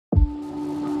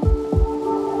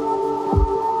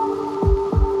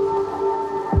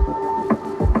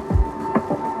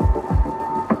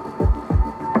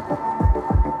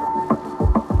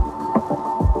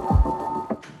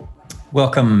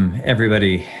Welcome,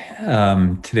 everybody.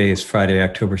 Today is Friday,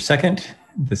 October 2nd.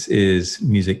 This is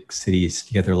Music Cities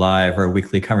Together Live, our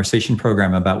weekly conversation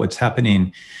program about what's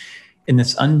happening in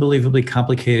this unbelievably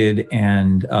complicated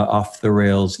and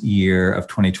off-the-rails year of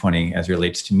 2020 as it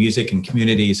relates to music and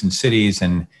communities and cities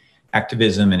and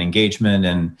activism and engagement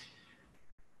and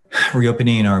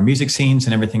reopening our music scenes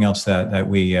and everything else that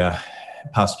we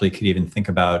possibly could even think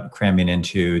about cramming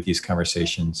into these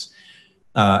conversations.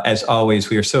 As always,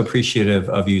 we are so appreciative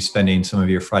of you spending some of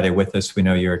your Friday with us. We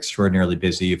know you're extraordinarily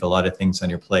busy. You have a lot of things on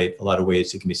your plate, a lot of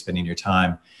ways you can be spending your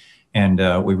time. And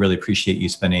we really appreciate you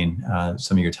spending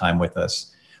some of your time with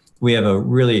us. We have a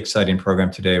really exciting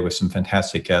program today with some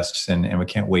fantastic guests, and we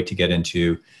can't wait to get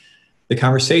into the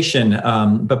conversation.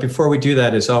 But before we do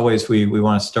that, as always, we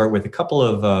want to start with a couple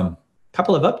of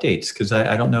updates, because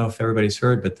I don't know if everybody's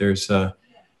heard, but there's a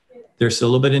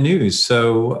little bit of news.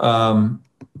 So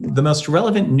the most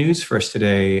relevant news for us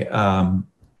today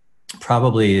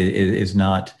probably is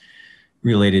not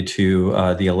related to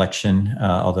the election,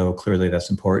 although clearly that's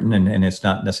important, and it's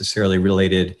not necessarily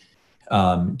related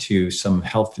to some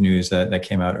health news that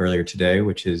came out earlier today,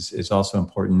 which is also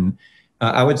important.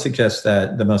 I would suggest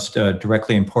that the most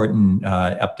directly important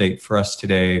update for us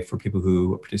today, for people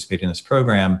who participate in this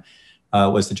program,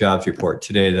 was the jobs report.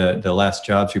 Today, the last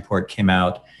jobs report came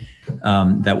out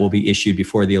that will be issued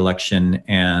before the election,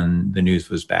 and the news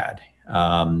was bad.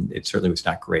 It certainly was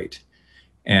not great.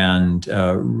 And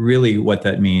really what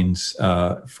that means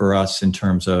for us in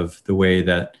terms of the way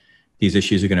that these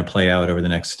issues are going to play out over the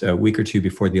next week or two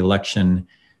before the election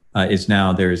is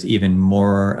now there's even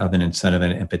more of an incentive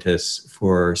and impetus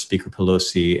for Speaker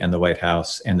Pelosi and the White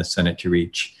House and the Senate to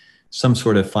reach some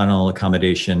sort of final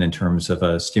accommodation in terms of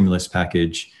a stimulus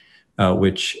package,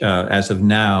 which as of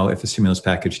now, if the stimulus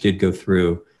package did go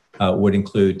through, would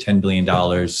include $10 billion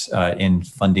in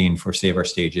funding for Save Our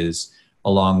Stages,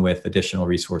 along with additional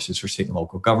resources for state and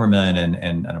local government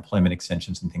and unemployment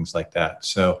extensions and things like that.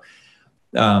 So,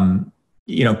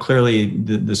 clearly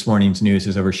this morning's news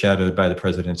is overshadowed by the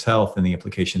president's health and the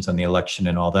implications on the election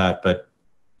and all that. But,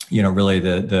 really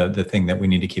the thing that we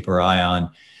need to keep our eye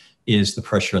on is the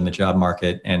pressure on the job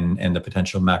market and the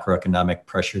potential macroeconomic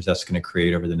pressures that's going to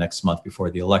create over the next month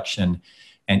before the election,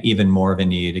 and even more of a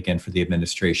need, again, for the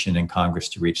administration and Congress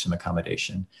to reach some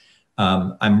accommodation.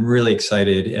 I'm really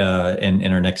excited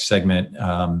in our next segment,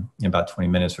 in about 20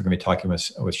 minutes, we're going to be talking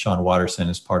with Sean Watterson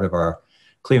as part of our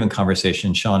Cleveland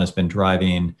conversation. Sean has been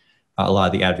driving a lot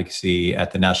of the advocacy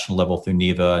at the national level through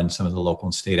NEVA and some of the local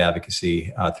and state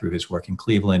advocacy through his work in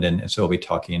Cleveland. And so we'll be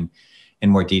talking in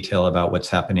more detail about what's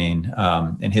happening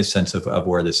and his sense of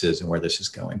where this is and where this is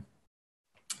going.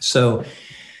 So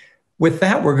with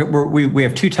that, we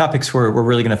have two topics we're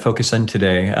really going to focus on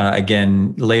today.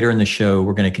 Again, later in the show,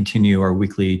 we're going to continue our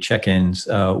weekly check-ins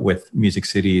with Music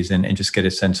Cities and just get a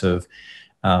sense of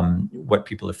what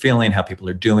people are feeling, how people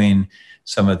are doing,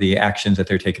 some of the actions that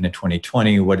they're taking in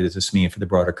 2020. What does this mean for the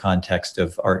broader context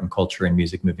of art and culture and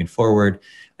music moving forward?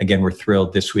 Again, we're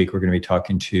thrilled this week. We're going to be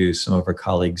talking to some of our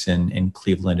colleagues in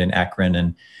Cleveland and Akron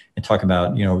and talk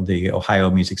about, the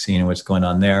Ohio music scene and what's going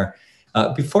on there.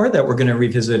 Before that, we're going to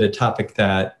revisit a topic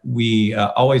that we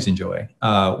always enjoy,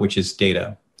 which is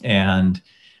data and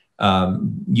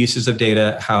uses of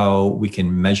data, how we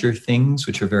can measure things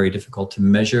which are very difficult to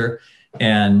measure,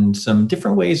 and some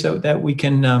different ways that we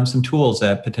can, some tools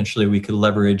that potentially we could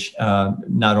leverage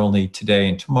not only today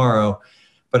and tomorrow,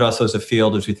 but also as a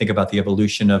field as we think about the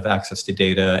evolution of access to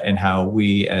data and how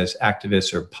we as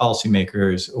activists or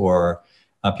policymakers or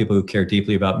people who care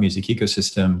deeply about music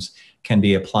ecosystems can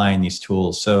be applying these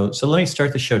tools. So let me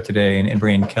start the show today and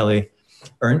bring in Kelly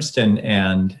Ernst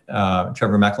and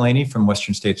Trevor McElhaney from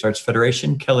Western States Arts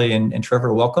Federation. Kelly and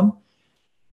Trevor, welcome.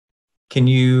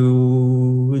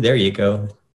 There you go.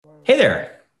 Hey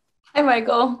there. Hi,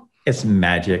 Michael. It's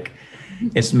magic.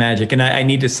 It's magic. And I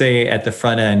need to say at the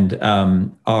front end,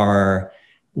 our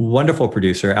wonderful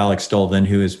producer, Alex Dolvin,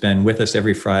 who has been with us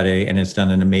every Friday and has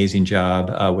done an amazing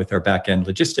job with our back-end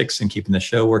logistics and keeping the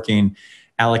show working.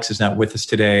 Alex is not with us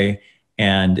today.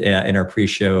 And in our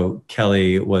pre-show,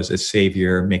 Kelly was a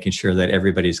savior, making sure that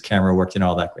everybody's camera worked and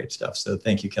all that great stuff. So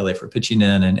thank you, Kelly, for pitching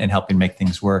in and helping make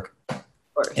things work.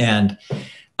 And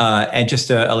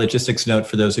just a logistics note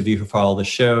for those of you who follow the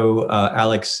show,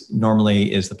 Alex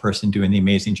normally is the person doing the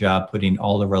amazing job putting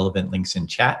all the relevant links in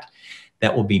chat.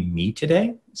 That will be me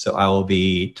today. So I will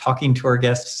be talking to our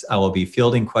guests, I will be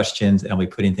fielding questions, and I'll be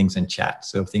putting things in chat.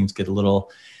 So if things get a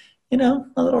little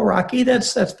a little rocky.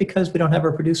 That's because we don't have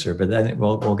a producer, but then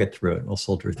we'll get through it. We'll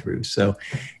soldier through. So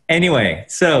anyway,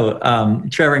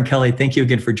 Trevor and Kelly, thank you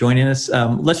again for joining us.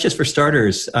 Let's just, for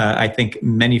starters, I think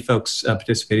many folks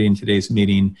participating in today's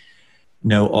meeting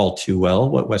know all too well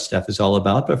what WESTAF is all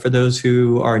about. But for those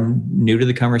who are new to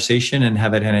the conversation and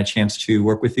haven't had a chance to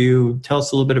work with you, tell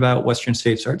us a little bit about Western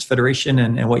States Arts Federation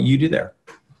and what you do there.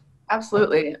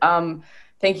 Absolutely.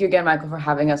 Thank you again, Michael, for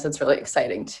having us. It's really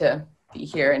exciting to be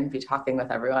here and be talking with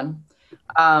everyone.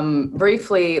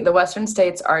 Briefly, the Western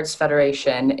States Arts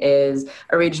Federation is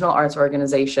a regional arts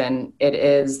organization. It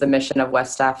is the mission of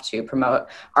WESTAF to promote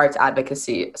arts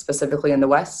advocacy, specifically in the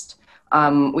West.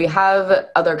 We have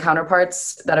other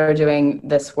counterparts that are doing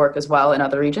this work as well in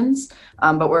other regions,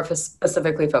 but we're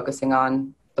specifically focusing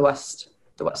on the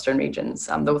Western regions,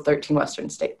 the 13 Western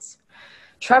states.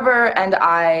 Trevor and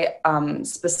I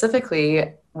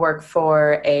specifically work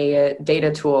for a data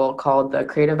tool called the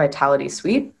Creative Vitality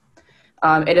Suite.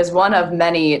 It is one of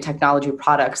many technology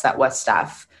products that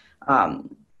WESTAF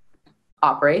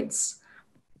operates.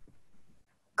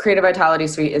 Creative Vitality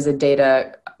Suite is a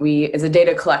data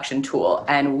collection tool,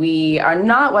 and we are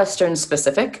not Western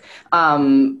specific.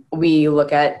 We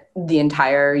look at the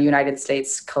entire United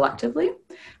States collectively,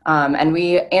 and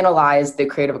we analyze the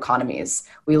creative economies.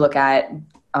 We look at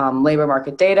labor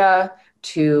market data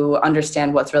to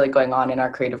understand what's really going on in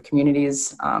our creative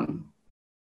communities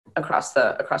across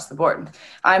the board.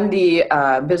 I'm the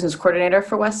business coordinator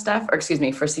for WESTAF,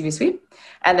 for CV Suite.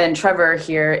 And then Trevor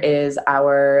here is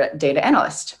our data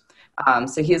analyst.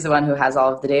 So he's the one who has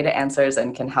all of the data answers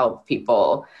and can help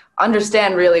people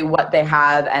understand really what they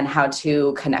have and how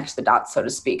to connect the dots, so to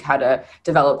speak, how to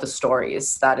develop the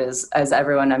stories. That is, as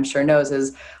everyone I'm sure knows,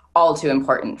 is all too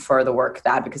important for the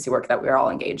advocacy work that we're all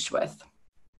engaged with.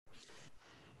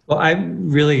 Well, I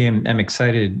really am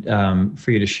excited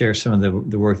for you to share some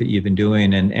of the work that you've been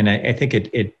doing. And I think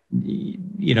it,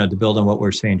 to build on what we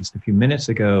were saying just a few minutes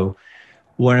ago,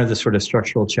 one of the sort of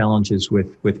structural challenges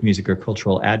with music or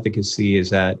cultural advocacy is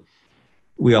that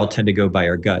we all tend to go by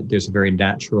our gut. There's a very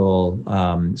natural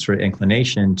sort of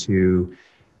inclination to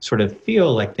sort of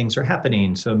feel like things are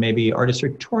happening. So maybe artists are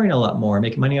touring a lot more,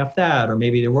 making money off that, or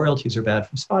maybe the royalties are bad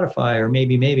from Spotify, or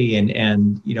maybe,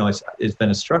 and it's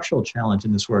been a structural challenge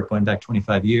in this work going back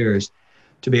 25 years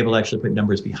to be able to actually put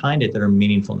numbers behind it that are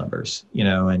meaningful numbers,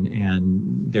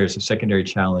 and there's a secondary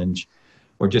challenge,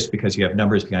 or just because you have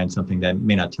numbers behind something that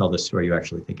may not tell the story you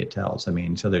actually think it tells.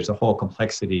 So there's a whole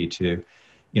complexity to,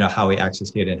 how we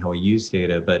access data and how we use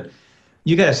data. But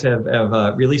you guys have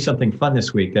released something fun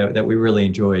this week that we really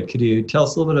enjoyed. Could you tell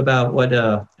us a little bit about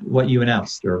what you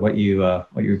announced or what you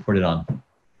reported on?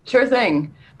 Sure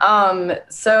thing.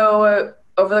 So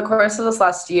over the course of this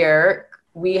last year,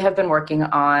 we have been working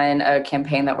on a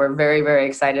campaign that we're very, very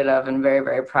excited of and very,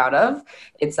 very proud of.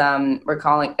 It's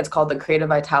called the Creative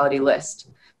Vitality List.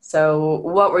 So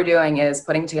what we're doing is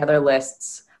putting together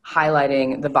lists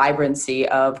highlighting the vibrancy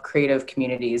of creative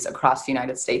communities across the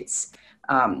United States.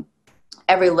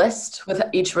 Every list, with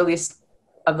each release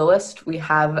of the list, we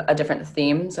have a different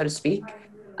theme, so to speak.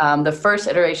 The first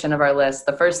iteration of our list,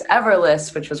 the first ever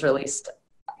list, which was released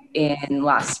in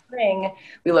last spring,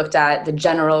 we looked at the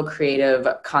general creative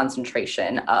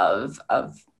concentration of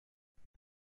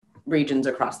regions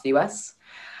across the US.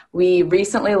 We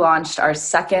recently launched our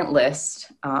second list.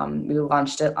 We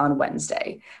launched it on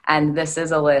Wednesday. And this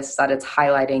is a list that is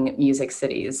highlighting music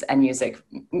cities and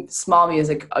small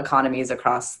music economies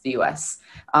across the US.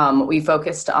 We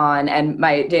focused on, and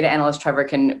my data analyst Trevor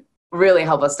can really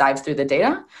help us dive through the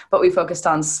data, but we focused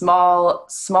on small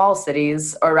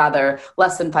cities, or rather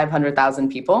less than 500,000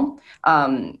 people.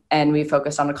 And we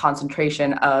focused on a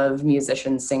concentration of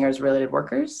musicians, singers, related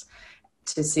workers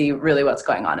to see really what's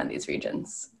going on in these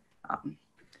regions.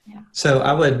 So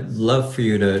I would love for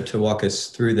you to walk us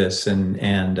through this and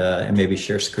maybe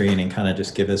share screen and kind of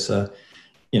just give us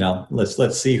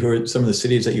let's see who are some of the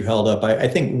cities that you held up. I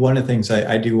think one of the things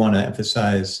I do want to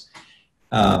emphasize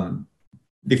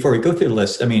before we go through the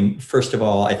list, first of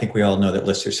all, I think we all know that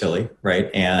lists are silly,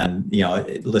 right? And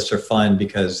lists are fun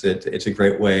because it's a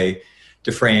great way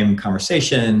to frame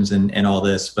conversations and all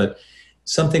this. But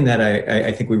something that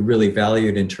I think we really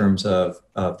valued in terms of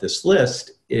this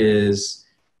list is,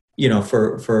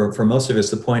 for most of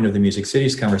us, the point of the Music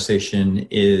Cities conversation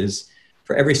is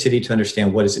for every city to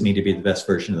understand what does it mean to be the best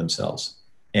version of themselves.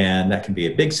 And that can be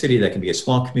a big city, that can be a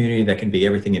small community, that can be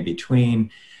everything in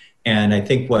between. And I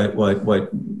think what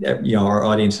our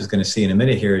audience is going to see in a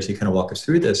minute here as you kind of walk us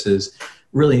through this is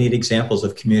really neat examples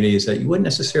of communities that you wouldn't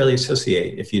necessarily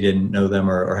associate if you didn't know them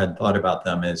or hadn't thought about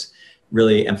them as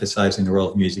really emphasizing the role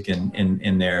of music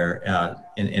in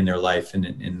their life and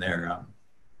in their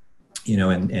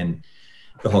in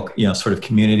the whole sort of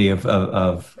community of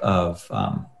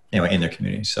anyway, in their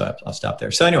community. So I'll stop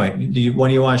there. So anyway, do you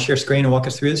want to share screen and walk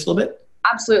us through this a little bit?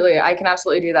 Absolutely, I can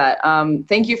absolutely do that.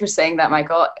 Thank you for saying that,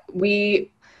 Michael.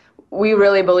 We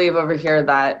really believe over here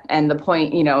that, and the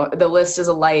point, the list is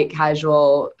a light,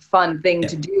 casual, fun thing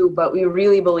to do, but we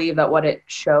really believe that what it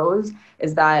shows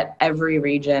is that every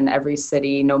region, every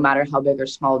city, no matter how big or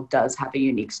small, does have a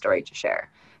unique story to share.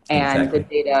 And the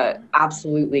data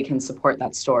absolutely can support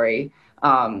that story.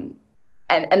 And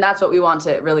that's what we want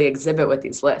to really exhibit with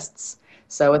these lists.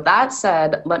 So with that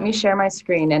said, let me share my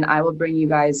screen and I will bring you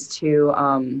guys to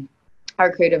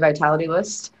our Creative Vitality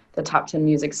list, the top 10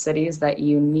 music cities that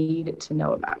you need to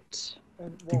know about.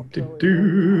 And while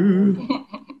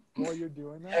you're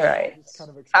doing that, all right.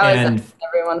 Does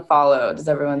everyone follow? Does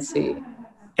everyone see?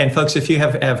 And folks, if you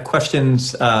have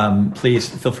questions, please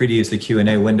feel free to use the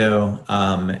Q&A window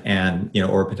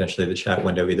or potentially the chat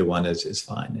window. Either one is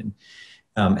fine. And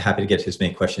I'm happy to get to as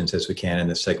many questions as we can in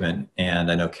this segment. And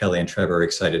I know Kelly and Trevor are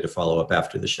excited to follow up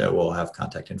after the show. We'll have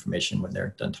contact information when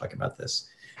they're done talking about this.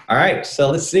 All right, so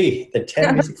let's see the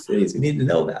 10 music cities we need to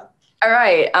know about. All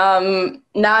right,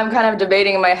 now I'm kind of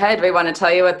debating in my head. Do we want to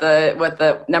tell you what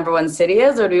the number one city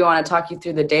is, or do we want to talk you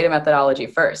through the data methodology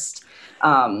first?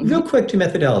 Real quick to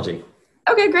methodology.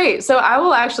 Okay, great. So I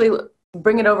will actually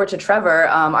bring it over to Trevor,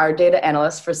 our data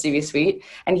analyst for CV Suite,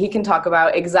 and he can talk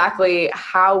about exactly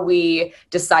how we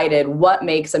decided what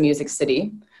makes a music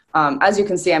city. As you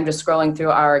can see, I'm just scrolling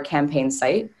through our campaign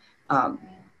site.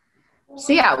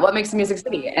 So yeah, what makes a music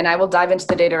city? And I will dive into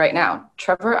the data right now.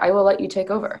 Trevor, I will let you take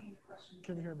over.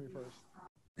 Can you hear me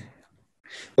first?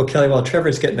 Well, Kelly, while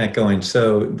Trevor's getting that going,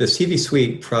 so the CV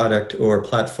Suite product or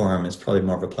platform is probably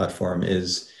more of a platform,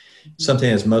 is something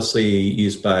that's mostly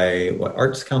used by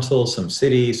arts councils, some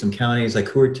cities, some counties. Like,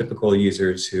 who are typical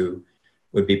users who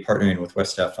would be partnering with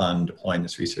WESTAF on deploying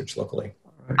this research locally?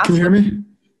 Can you hear me?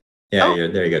 Yeah,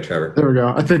 there you go, Trevor. There we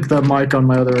go. I think the mic on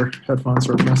my other headphones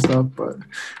are messed up, but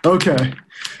okay.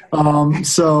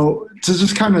 So to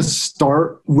just kind of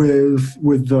start with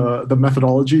the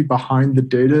methodology behind the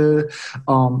data,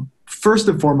 first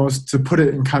and foremost, to put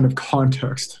it in kind of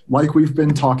context, like we've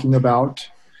been talking about,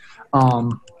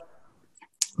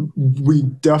 we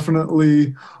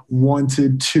definitely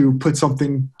wanted to put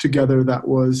something together that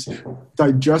was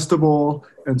digestible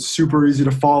and super easy to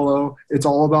follow. It's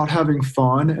all about having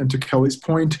fun, and to Kelly's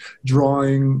point,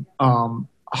 drawing,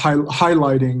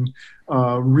 highlighting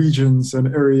regions and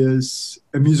areas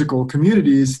and musical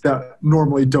communities that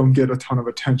normally don't get a ton of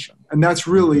attention. And that's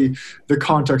really the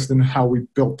context in how we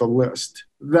built the list.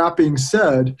 That being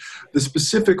said, the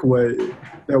specific way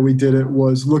that we did it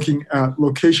was looking at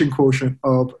location quotient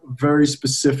of very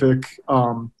specific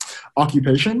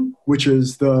occupation, which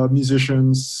is the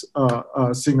musicians,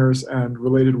 singers, and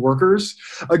related workers.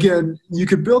 Again, you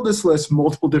could build this list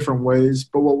multiple different ways,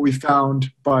 but what we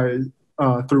found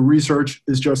through research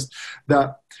is just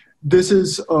that this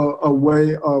is a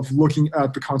way of looking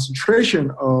at the concentration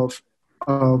of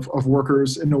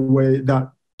workers in a way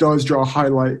that does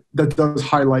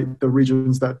highlight the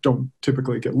regions that don't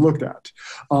typically get looked at.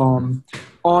 On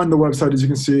the website, as you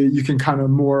can see, you can kind of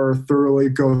more thoroughly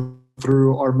go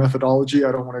through our methodology.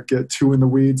 I don't want to get too in the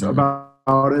weeds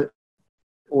about it.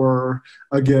 Or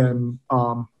again,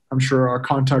 I'm sure our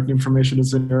contact information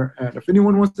is in there. And if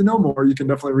anyone wants to know more, you can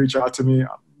definitely reach out to me. I'm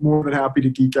more than happy to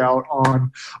geek out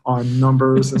on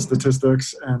numbers and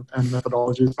statistics and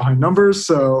methodologies behind numbers.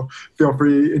 So feel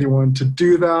free, anyone, to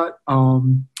do that.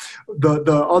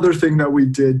 The other thing that we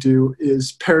did do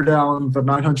is pare down the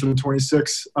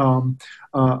 926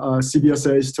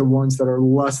 CBSAs to ones that are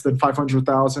less than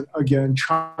 500,000. Again,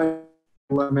 try to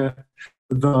limit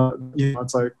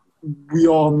it's like, we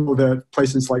all know that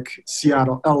places like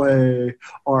Seattle, LA,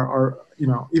 are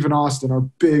even Austin are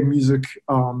big music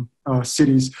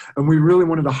cities, and we really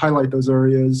wanted to highlight those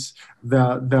areas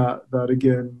that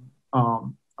again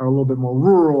are a little bit more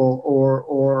rural,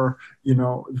 or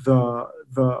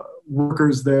the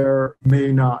workers there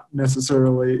may not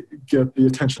necessarily get the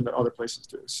attention that other places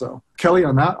do. So Kelly,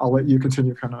 on that, I'll let you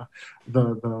continue kind of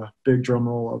the big drum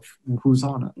roll of who's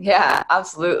on it. Yeah,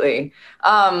 absolutely.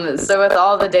 So with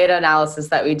all the data analysis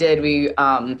that we did, we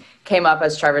came up,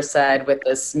 as Trevor said, with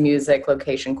this music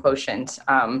location quotient.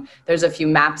 There's a few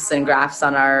maps and graphs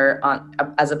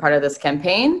as a part of this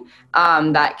campaign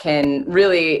that can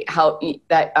really help,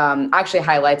 that actually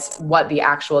highlights what the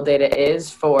actual data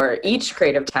is for each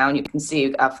creative town. You can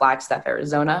see Flagstaff,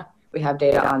 Arizona. We have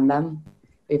data on them.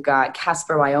 We've got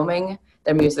Casper, Wyoming,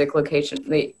 their music location.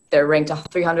 They're ranked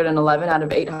 311 out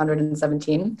of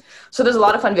 817. So there's a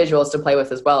lot of fun visuals to play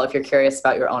with as well if you're curious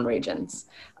about your own regions.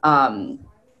 All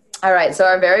right, so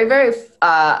our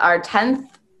our 10th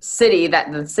city,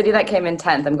 the city that came in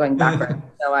 10th, I'm going backward.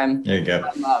 So there you go.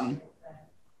 I'm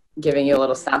giving you a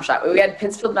little snapshot. We had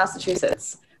Pittsfield,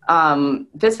 Massachusetts.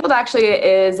 Pittsfield actually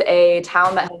is a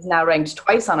town that has now ranked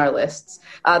twice on our lists.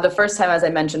 The first time, as I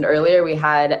mentioned earlier, we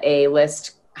had a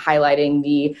list highlighting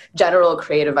the general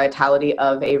creative vitality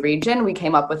of a region. We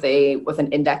came up with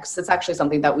an index. It's actually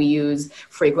something that we use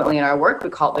frequently in our work. We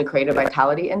call it the Creative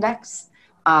Vitality Index.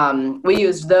 We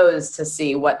used those to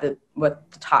see what the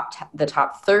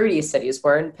top 30 cities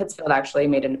were, and Pittsfield actually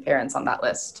made an appearance on that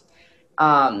list.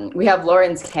 We have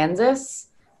Lawrence, Kansas.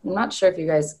 I'm not sure if you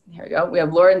guys, here we go. We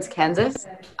have Lawrence, Kansas.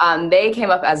 They came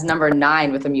up as number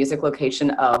 9 with a music location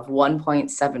of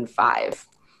 1.75.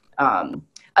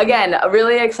 Again,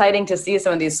 really exciting to see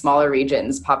some of these smaller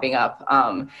regions popping up.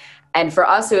 And for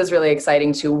us, it was really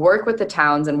exciting to work with the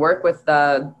towns and work with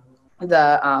the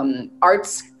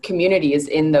arts communities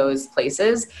in those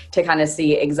places to kind of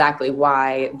see exactly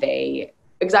why they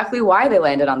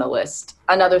landed on the list.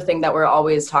 Another thing that we're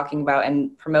always talking about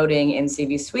and promoting in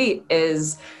CV Suite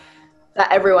is that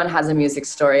everyone has a music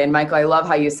story. And Michael, I love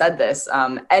how you said this.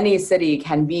 Any city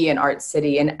can be an art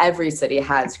city, and every city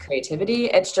has creativity.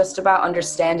 It's just about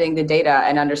understanding the data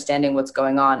and understanding what's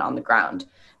going on the ground.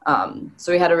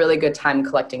 So we had a really good time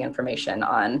collecting information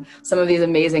on some of these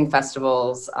amazing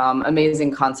festivals,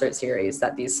 amazing concert series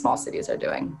that these small cities are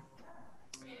doing.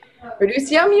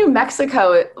 Reducium, New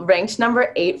Mexico ranked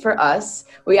number 8 for us.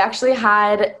 We actually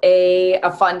had a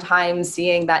fun time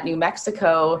seeing that New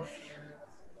Mexico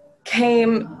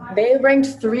they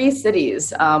ranked 3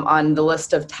 cities on the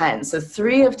list of 10. So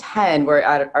 3 of 10 were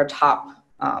at our top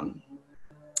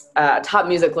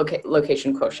music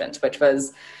location quotient, which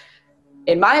was,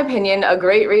 in my opinion, a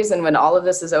great reason when all of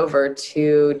this is over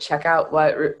to check out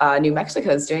what New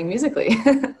Mexico is doing musically.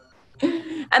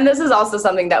 And this is also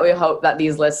something that we hope that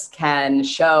these lists can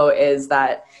show, is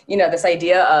that, this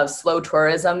idea of slow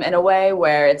tourism in a way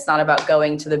where it's not about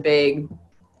going to the big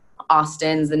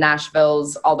Austins, the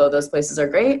Nashvilles, although those places are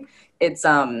great. It's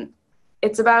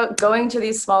about going to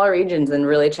these smaller regions and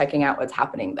really checking out what's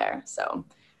happening there. So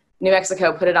New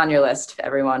Mexico, put it on your list,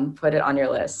 everyone. Put it on your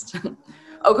list.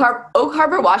 Oak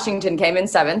Harbor, Washington came in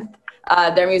 7th.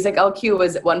 Their music LQ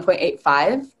was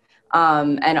 1.85.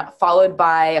 And followed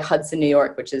by Hudson, New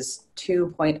York, which is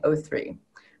 2.03.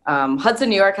 Hudson,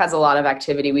 New York has a lot of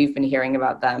activity. We've been hearing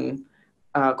about them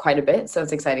quite a bit, so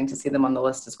it's exciting to see them on the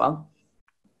list as well.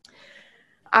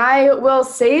 I will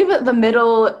save the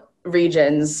middle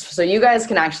regions so you guys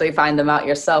can actually find them out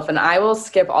yourself, and I will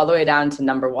skip all the way down to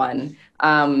number 1.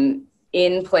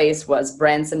 In place was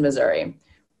Branson, Missouri.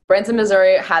 Branson,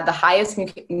 Missouri had the highest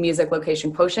music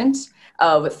location quotient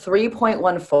of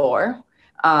 3.14.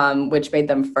 Which made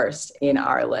them first in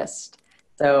our list.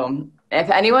 So if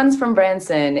anyone's from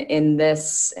Branson in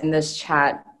this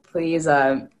chat, please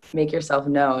make yourself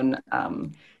known.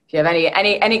 If you have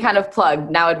any kind of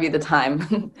plug, now would be the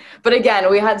time. But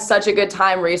again, we had such a good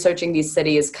time researching these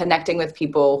cities, connecting with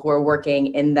people who are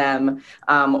working in them,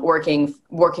 working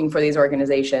for these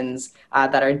organizations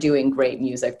that are doing great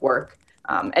music work,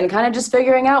 and kind of just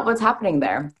figuring out what's happening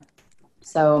there.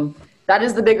 So that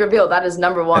is the big reveal. That is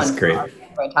number 1. That's great.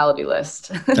 Vitality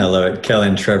list. I love it. Kelly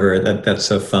and Trevor, that's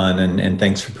so fun. And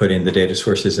thanks for putting the data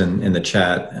sources in the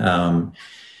chat.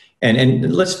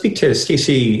 And let's speak to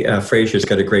Stacey Frazier's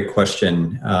got a great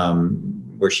question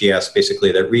where she asked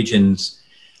basically that regions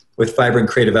with vibrant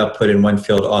creative output in one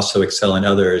field also excel in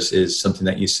others is something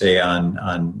that you say on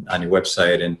your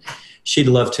website. And she'd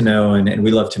love to know, and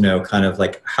we love to know kind of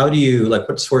like, how do you, like,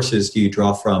 what sources do you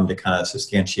draw from to kind of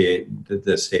substantiate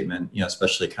the statement,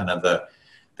 especially kind of the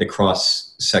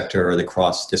cross sector or the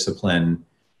cross discipline,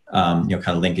 kind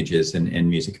of linkages in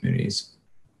music communities?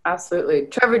 Absolutely.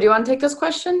 Trevor, do you want to take this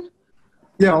question?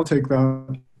 Yeah, I'll take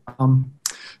that.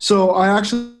 So I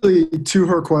actually, to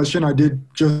her question, I did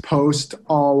just post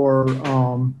our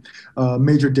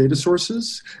major data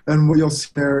sources. And what you'll see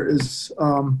there is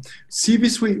CV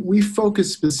Suite, we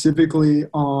focus specifically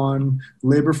on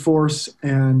labor force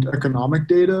and economic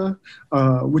data,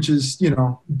 which is,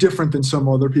 different than some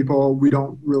other people. We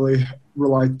don't really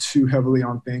rely too heavily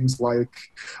on things like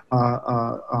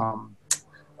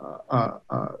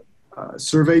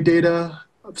survey data.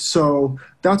 So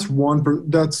that's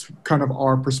kind of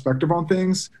our perspective on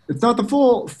things. It's not the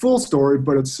full story,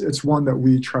 but it's one that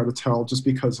we try to tell just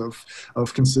because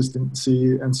of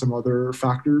consistency and some other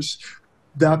factors.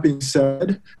 That being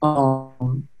said,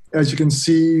 as you can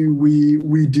see,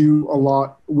 we do a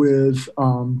lot with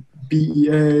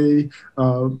BEA,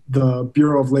 the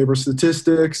Bureau of Labor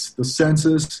Statistics, the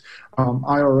census,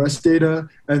 IRS data,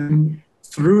 and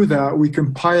through that we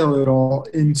compile it all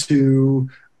into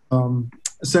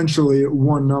essentially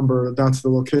one number. That's the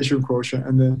location quotient,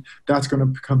 and then that's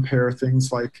going to compare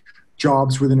things like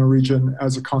jobs within a region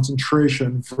as a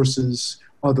concentration versus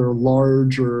other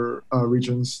larger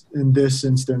regions. In this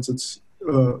instance, it's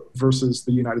versus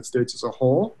the United States as a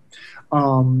whole.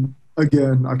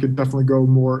 Again, I could definitely go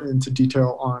more into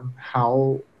detail on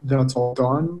how that's all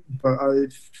done,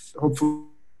 but hopefully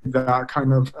that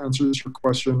kind of answers your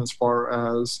question as far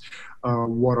as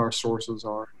what our sources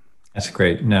are. That's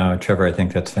great. No, Trevor, I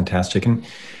think that's fantastic. And,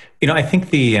 I think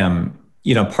the,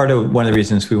 one of the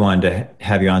reasons we wanted to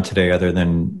have you on today, other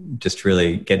than just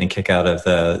really getting a kick out of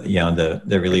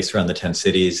the release around the 10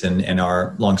 cities and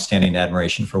our longstanding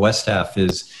admiration for WESTAF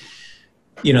is,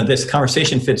 this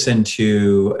conversation fits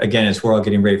into, again, as we're all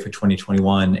getting ready for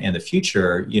 2021 and the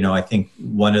future, I think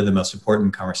one of the most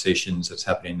important conversations that's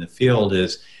happening in the field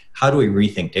is how do we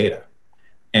rethink data?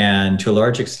 And to a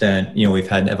large extent, we've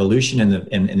had an evolution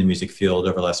in the music field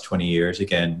over the last 20 years.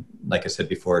 Again, like I said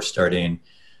before, starting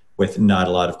with not a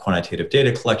lot of quantitative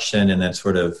data collection and then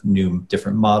sort of new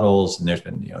different models. And there's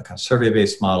been, kind of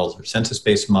survey-based models or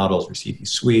census-based models or CV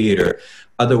suite or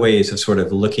other ways of sort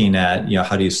of looking at,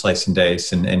 how do you slice and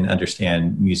dice and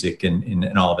understand music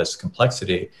in all of its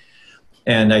complexity.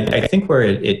 And I think where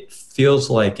it feels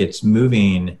like it's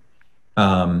moving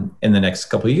in the next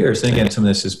couple of years. And again, some of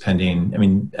this is pending. I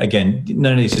mean, again,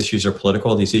 none of these issues are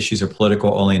political. These issues are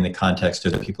political only in the context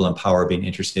of the people in power being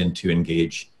interested to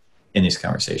engage in these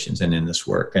conversations and in this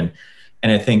work. And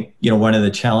I think, one of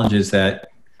the challenges that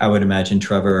I would imagine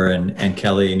Trevor and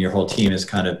Kelly and your whole team has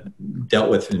kind of dealt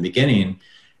with from the beginning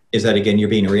is that, again, you're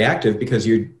being reactive because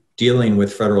you're dealing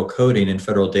with federal coding and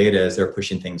federal data as they're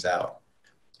pushing things out.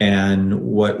 And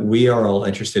what we are all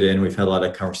interested in, we've had a lot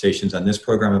of conversations on this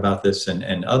program about this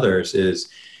and others, is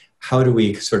how do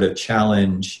we sort of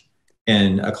challenge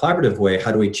in a collaborative way,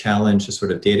 how do we challenge the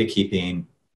sort of data keeping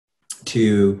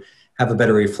to have a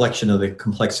better reflection of the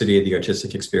complexity of the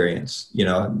artistic experience?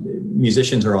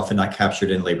 Musicians are often not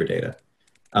captured in labor data.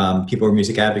 People who are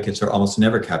music advocates are almost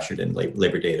never captured in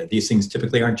labor data. These things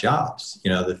typically aren't jobs.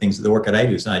 The work that I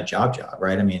do is not a job,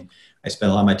 right? I mean, I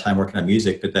spend a lot of my time working on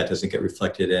music, but that doesn't get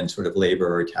reflected in sort of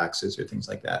labor or taxes or things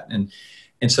like that.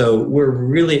 And so we're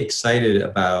really excited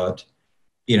about,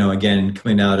 again,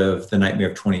 coming out of the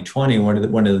nightmare of 2020,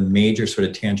 one of the major sort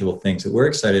of tangible things that we're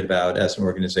excited about as an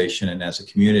organization and as a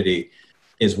community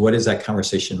is what does that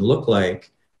conversation look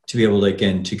like to be able to,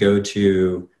 again, to go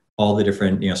to all the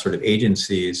different, sort of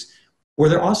agencies where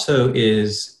there also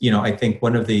is, I think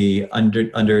one of the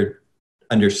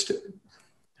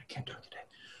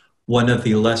one of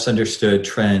the less understood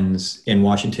trends in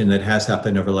Washington that has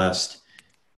happened over the last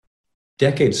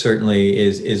decade certainly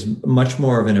is much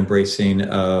more of an embracing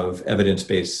of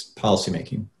evidence-based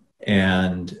policymaking.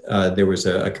 And there was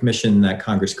a commission that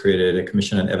Congress created, a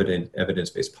commission on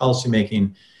evidence-based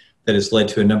policymaking that has led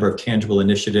to a number of tangible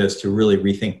initiatives to really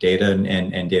rethink data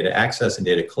and data access and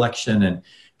data collection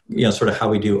and sort of how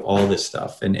we do all this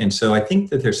stuff. And so I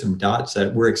think that there's some dots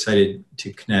that we're excited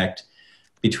to connect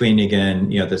between, again,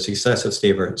 the success of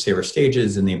Saver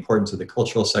Stages and the importance of the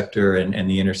cultural sector and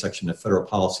the intersection of federal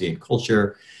policy and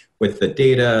culture with the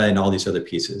data and all these other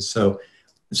pieces. So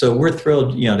we're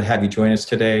thrilled, to have you join us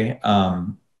today.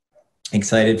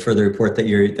 Excited for the report that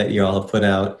you all have put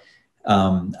out.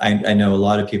 I know a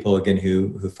lot of people, again,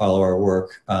 who follow our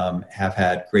work have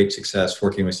had great success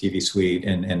working with CV Suite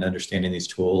and understanding these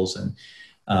tools. And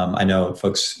I know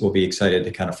folks will be excited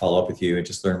to kind of follow up with you and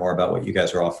just learn more about what you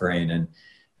guys are offering and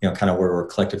kind of where we're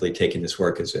collectively taking this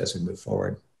work as we move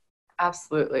forward.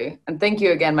 Absolutely. And thank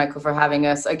you again, Michael, for having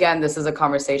us. Again, this is a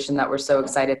conversation that we're so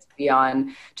excited to be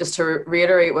on. Just to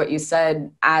reiterate what you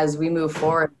said, as we move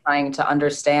forward trying to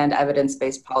understand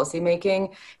evidence-based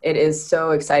policymaking, it is so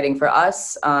exciting for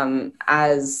us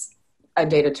as a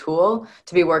data tool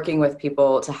to be working with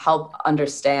people to help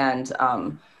understand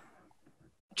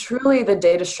truly the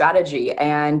data strategy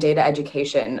and data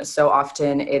education. So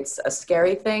often it's a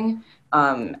scary thing.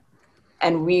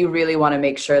 And we really want to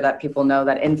make sure that people know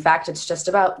that, in fact, it's just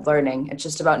about learning. It's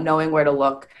just about knowing where to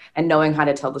look and knowing how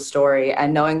to tell the story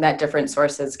and knowing that different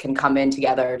sources can come in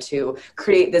together to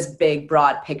create this big,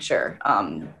 broad picture.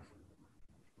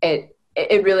 It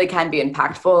really can be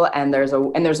impactful, and there's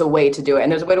a way to do it,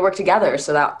 and there's a way to work together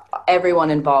so that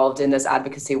everyone involved in this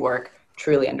advocacy work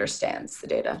truly understands the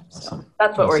data. So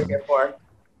that's what we're here for.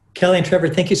 Kelly and Trevor,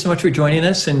 thank you so much for joining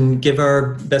us, and give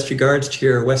our best regards to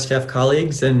your WESTAF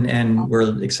colleagues, and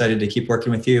we're excited to keep working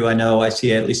with you. I know I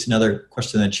see at least another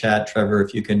question in the chat. Trevor,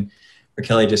 if you can, or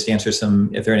Kelly, just answer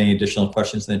some, if there are any additional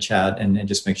questions in the chat, and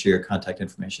just make sure your contact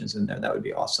information is in there. That would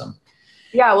be awesome.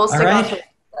 Yeah, we'll stick on to the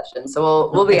session, so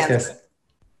we'll be answering.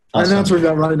 Awesome. I'm answering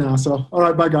that right now, so all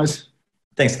right, bye guys.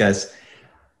 Thanks, guys.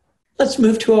 Let's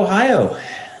move to Ohio.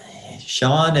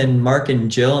 Sean and Mark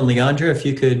and Jill and LeAundra, if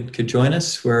you could join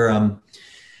us, we're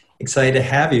excited to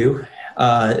have you.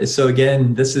 So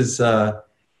again, this is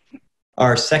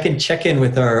our second check-in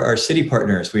with our city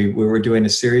partners. We were doing a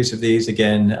series of these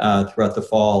again throughout the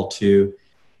fall to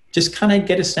just kind of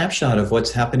get a snapshot of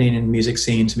what's happening in music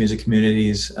scenes, music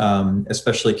communities,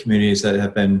 especially communities that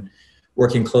have been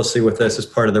working closely with us as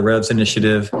part of the REVS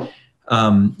initiative.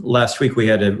 Last week, we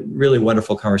had a really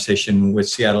wonderful conversation with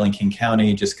Seattle and King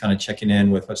County, just kind of checking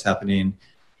in with what's happening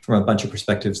from a bunch of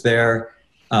perspectives there.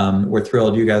 We're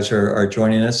thrilled you guys are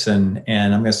joining us, and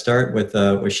I'm going to start with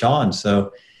Sean.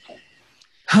 So,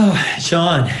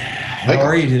 Sean, how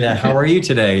are you today? How are you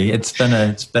today? It's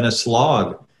been a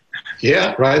slog.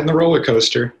 Yeah, riding the roller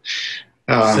coaster.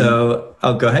 Go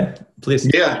ahead, please.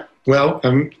 Yeah, well,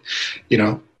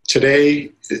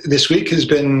 this week has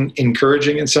been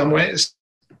encouraging in some ways,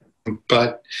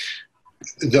 but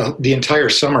the entire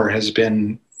summer has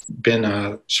been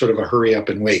a sort of a hurry up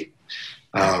and wait,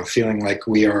 feeling like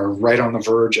we are right on the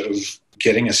verge of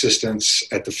getting assistance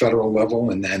at the federal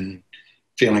level, and then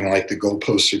feeling like the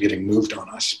goalposts are getting moved on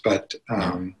us. But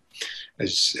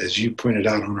as you pointed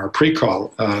out on our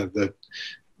pre-call, the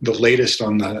latest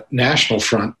on the national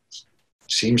front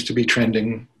seems to be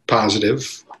trending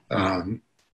positive.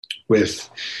 With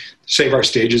Save Our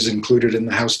Stages included in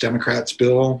the House Democrats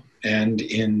bill and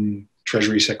in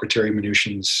Treasury Secretary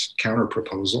Mnuchin's counter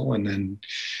proposal. And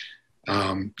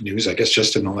then news, I guess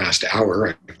just in the last hour,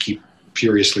 I keep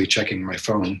furiously checking my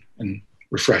phone and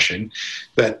refreshing,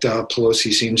 that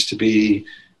Pelosi seems to be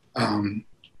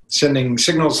sending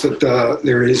signals that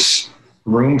there is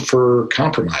room for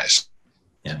compromise,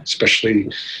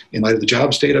 especially in light of the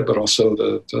jobs data, but also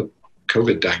the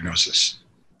COVID diagnosis.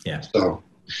 Yeah. So.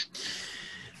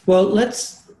 Well,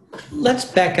 let's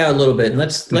back out a little bit, and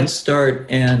let's start.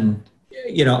 And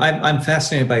I'm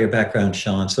fascinated by your background,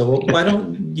 Sean. So why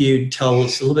don't you tell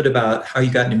us a little bit about how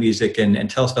you got into music, and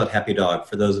tell us about Happy Dog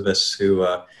for those of us who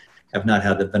have not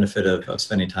had the benefit of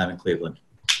spending time in Cleveland.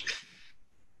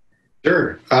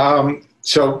 Sure.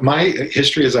 So my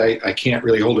history is I can't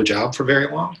really hold a job for very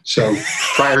long. So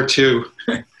prior to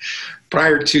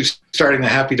starting the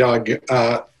Happy Dog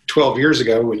 12 years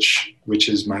ago, which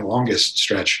is my longest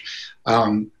stretch,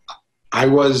 I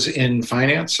was in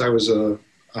finance. I was a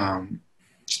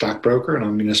stockbroker and a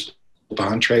municipal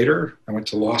bond trader. I went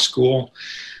to law school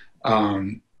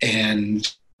and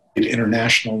did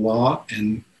international law,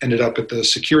 and ended up at the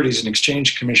Securities and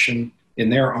Exchange Commission in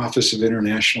their Office of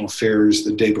International Affairs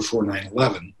the day before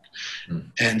 9/11.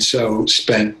 And so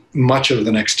spent much of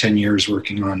the next 10 years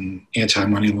working on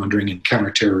anti-money laundering and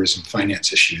counterterrorism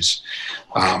finance issues,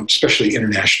 especially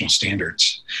international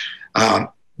standards.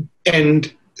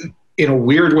 And in a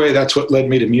weird way, that's what led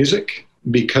me to music,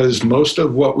 because most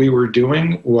of what we were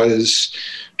doing was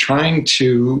trying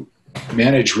to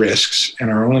manage risks, and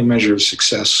our only measure of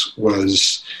success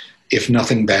was if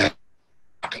nothing bad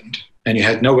happened. And you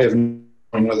had no way of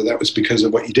knowing whether that was because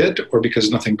of what you did or because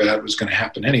nothing bad was going to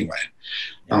happen anyway.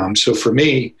 So for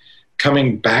me,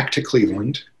 coming back to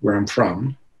Cleveland, where I'm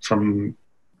from in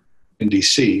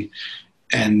DC,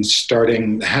 and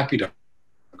starting the Happy Dog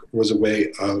was a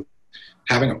way of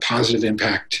having a positive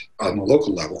impact on the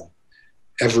local level.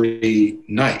 Every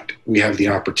night we have the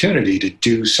opportunity to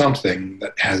do something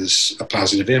that has a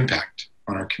positive impact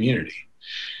on our community.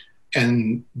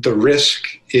 And the risk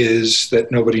is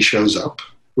that nobody shows up,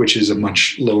 which is a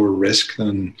much lower risk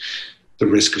than the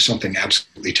risk of something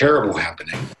absolutely terrible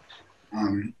happening.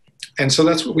 And so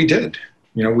that's what we did.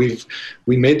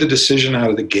 We made the decision out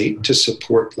of the gate to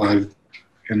support live,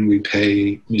 and we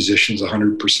pay musicians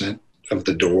 100% of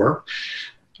the door,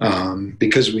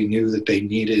 because we knew that they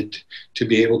needed to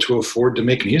be able to afford to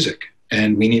make music,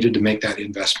 and we needed to make that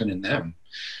investment in them.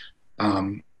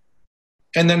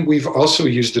 And then we've also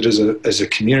used it as a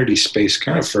community space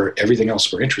kind of for everything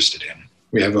else we're interested in.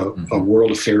 We have a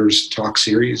world affairs talk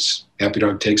series, Happy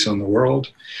Dog Takes on the World.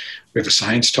 We have a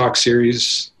science talk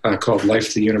series called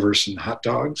Life, the Universe, and Hot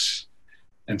Dogs.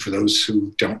 And for those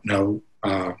who don't know,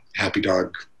 Happy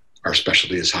Dog, our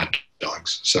specialty is hot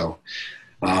dogs. So,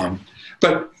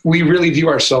 but we really view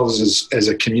ourselves as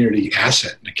a community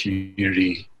asset and a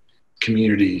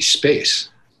community space.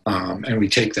 And we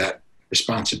take that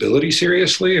responsibility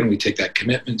seriously, and we take that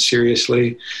commitment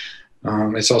seriously.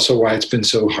 It's also why it's been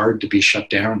so hard to be shut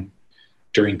down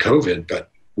during COVID, but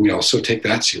we also take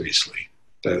that seriously,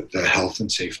 the health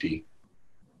and safety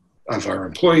of our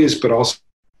employees, but also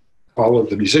all of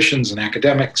the musicians and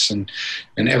academics and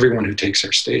everyone who takes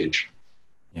our stage.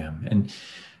 Yeah. And,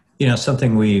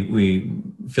 something we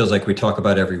feels like we talk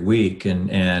about every week,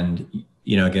 and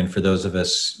again, for those of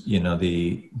us,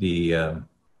 the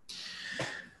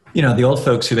old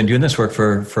folks who've been doing this work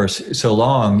for so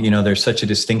long, there's such a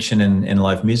distinction in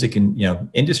live music and,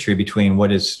 industry between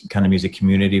what is kind of music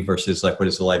community versus like what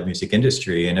is the live music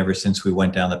industry. And ever since we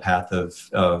went down the path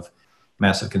of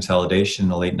massive consolidation in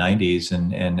the late 90s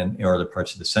and in early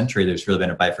parts of the century, there's really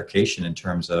been a bifurcation in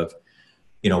terms of,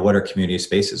 what are community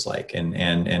spaces like, and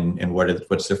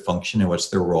what's their function and what's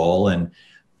their role. And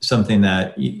something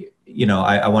that,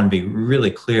 I want to be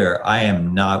really clear. I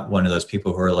am not one of those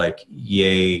people who are like,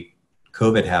 yay,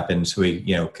 COVID happened, so we,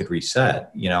 could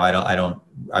reset.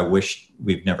 I wish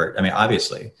we've never,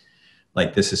 obviously,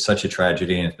 like this is such a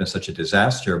tragedy and it's been such a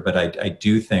disaster, but I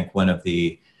do think one of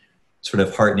the sort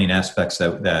of heartening aspects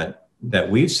that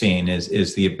we've seen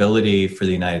is the ability for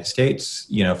the United States,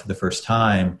 for the first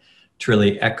time, to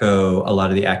really echo a lot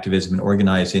of the activism and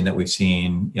organizing that we've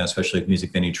seen, especially with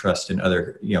Music Venue Trust and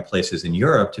other, places in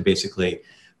Europe, to basically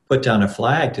put down a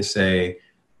flag to say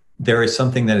there is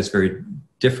something that is very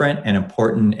different and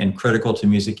important and critical to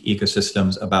music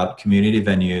ecosystems about community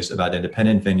venues, about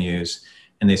independent venues,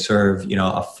 and they serve,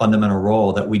 a fundamental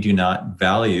role that we do not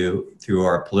value through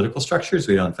our political structures.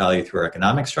 We don't value through our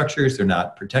economic structures. They're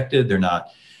not protected. They're not,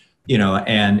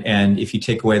 and if you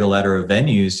take away the ladder of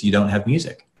venues, you don't have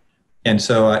music. And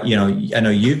so, I know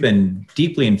you've been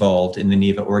deeply involved in the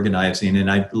NEVA organizing,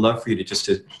 and I'd love for you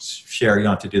to share, you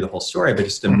don't have to do the whole story, but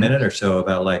just a minute or so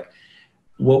about like,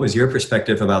 what was your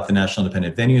perspective about the National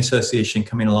Independent Venue Association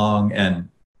coming along? And,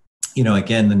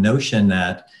 again, the notion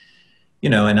that,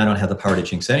 and I don't have the power to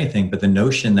jinx anything, but the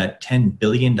notion that $10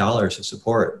 billion of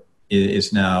support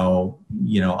is now,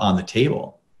 on the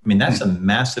table. That's a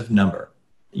massive number,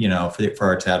 for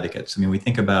arts advocates. We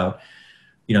think about,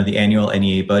 the annual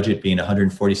NEA budget being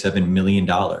 $147 million,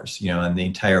 and the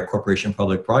entire Corporation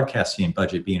Public Broadcasting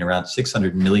budget being around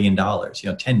 $600 million,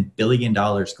 $10 billion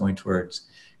going towards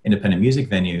independent music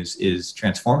venues is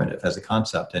transformative as a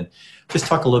concept. And just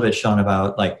talk a little bit, Sean,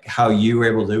 about like how you were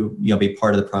able to, be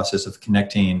part of the process of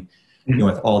connecting,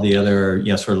 with all the other,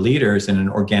 sort of leaders in an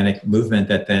organic movement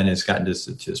that then has gotten to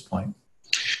this point.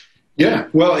 Yeah,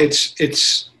 well,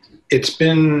 it's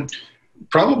been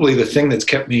probably the thing that's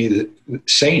kept me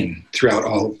sane throughout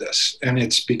all of this. And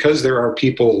it's because there are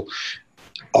people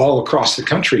all across the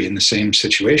country in the same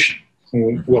situation.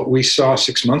 What we saw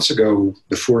 6 months ago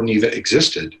before NEVA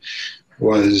existed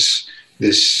was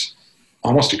this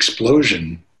almost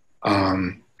explosion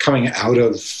coming out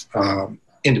of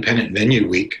Independent Venue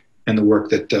Week and the work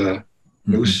that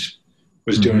Moose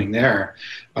was doing there,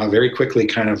 very quickly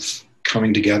kind of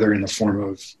coming together in the form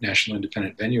of National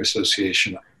Independent Venue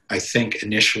Association. I think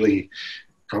initially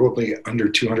probably under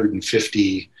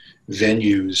 250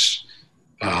 venues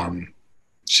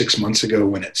 6 months ago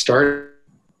when it started,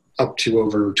 up to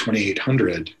over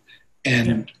 2,800.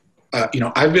 And,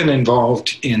 I've been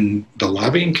involved in the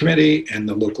lobbying committee and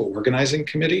the local organizing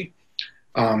committee,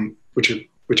 which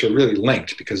are really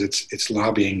linked because it's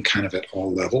lobbying kind of at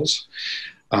all levels.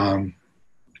 And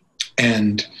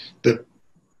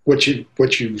what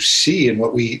you see and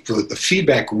the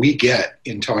feedback we get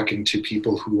in talking to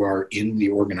people who are in the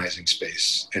organizing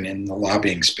space and in the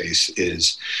lobbying space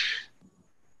is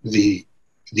the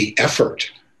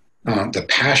effort, the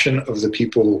passion of the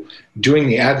people doing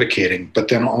the advocating, but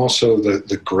then also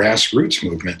the grassroots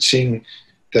movement, seeing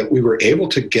that we were able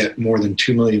to get more than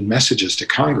 2 million messages to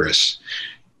Congress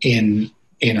in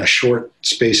a short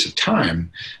space of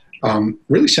time,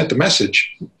 really sent the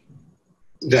message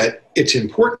that it's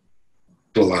important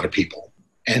to a lot of people.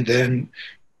 And then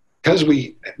because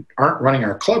we aren't running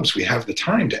our clubs, we have the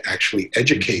time to actually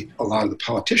educate a lot of the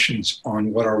politicians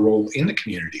on what our role in the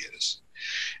community is.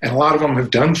 And a lot of them have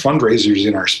done fundraisers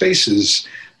in our spaces,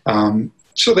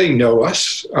 so they know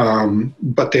us,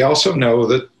 but they also know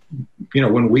that,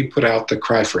 when we put out the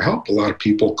cry for help, a lot of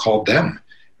people called them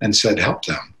and said, help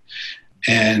them.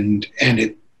 And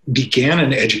it began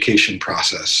an education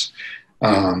process,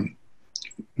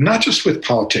 not just with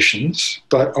politicians,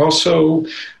 but also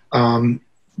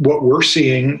what we're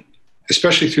seeing,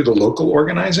 especially through the local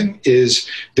organizing, is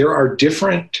there are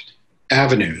different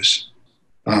avenues.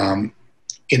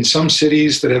 In some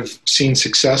cities that have seen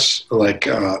success, like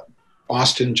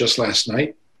Austin just last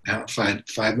night,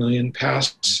 5 million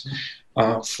passed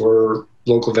for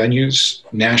local venues.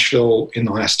 Nashville in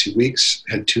the last 2 weeks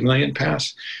had 2 million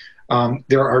pass.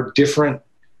 There are different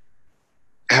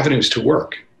avenues to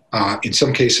work. In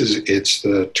some cases, it's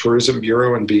the Tourism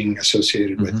Bureau and being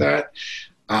associated with that.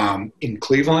 In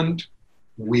Cleveland,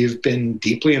 we've been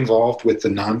deeply involved with the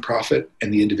nonprofit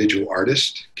and the individual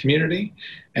artist community.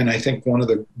 And I think one of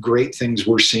the great things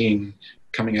we're seeing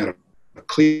coming out of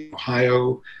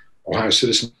Cleveland, Ohio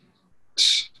Citizens,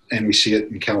 and we see it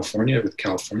in California with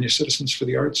California Citizens for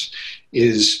the Arts,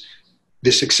 is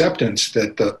this acceptance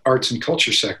that the arts and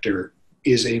culture sector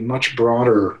is a much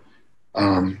broader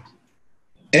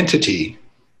entity,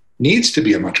 needs to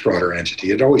be a much broader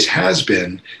entity. It always has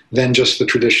been than just the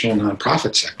traditional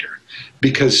nonprofit sector,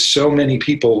 because so many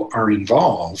people are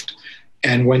involved.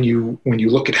 And when you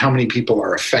look at how many people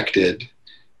are affected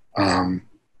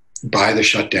by the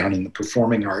shutdown in the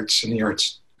performing arts and the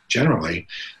arts generally,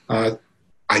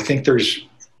 I think there's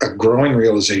a growing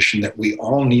realization that we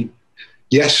all need,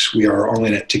 yes, we are all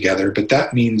in it together, but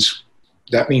that means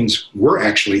we're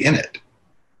actually in it.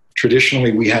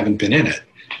 Traditionally, we haven't been in it.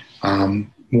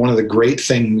 One of the great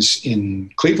things in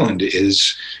Cleveland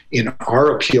is in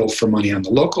our appeal for money on the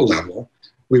local level,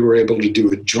 we were able to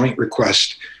do a joint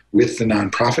request with the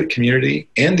nonprofit community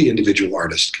and the individual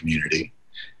artist community.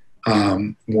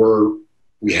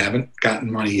 We haven't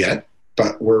gotten money yet,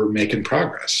 but we're making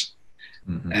progress.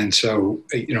 And so,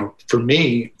 for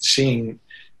me, seeing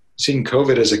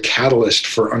COVID as a catalyst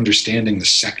for understanding the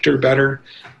sector better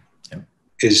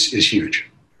is huge.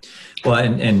 Well,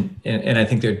 and I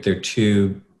think there are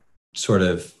two sort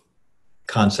of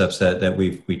concepts that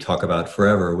we talk about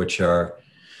forever, which are,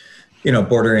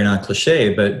 bordering on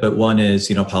cliche, but one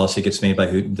is, policy gets made by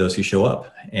those who show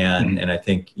up. And I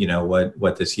think,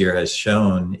 what this year has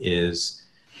shown is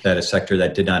that a sector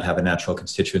that did not have a natural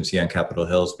constituency on Capitol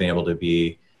Hill has been able to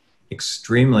be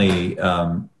extremely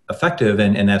effective.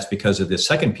 And that's because of this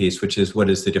second piece, which is what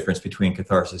is the difference between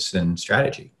catharsis and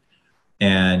strategy.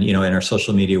 And, in our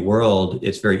social media world,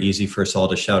 it's very easy for us all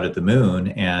to shout at the moon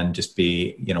and just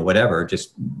be, whatever,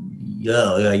 just,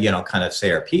 kind of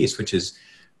say our piece, which is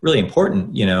really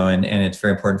important, and it's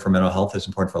very important for mental health. It's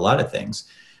important for a lot of things.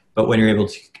 But when you're able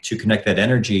to connect that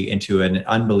energy into an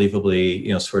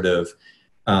unbelievably, sort of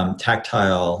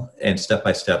tactile and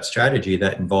step-by-step strategy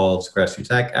that involves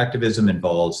grassroots activism,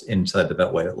 involves inside the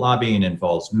Beltway lobbying,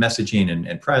 involves messaging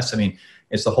and press. I mean,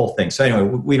 it's the whole thing. So anyway,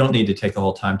 we don't need to take the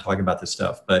whole time talking about this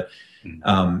stuff, but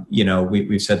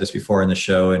we've said this before in the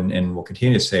show, and we'll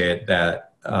continue to say it,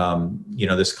 that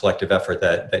this collective effort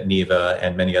that NEVA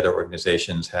and many other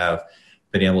organizations have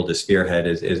been able to spearhead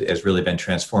has really been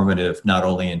transformative, not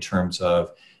only in terms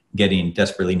of getting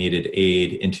desperately needed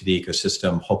aid into the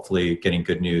ecosystem, hopefully getting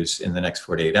good news in the next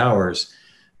 48 hours,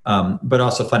 but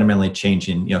also fundamentally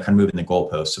changing, kind of moving the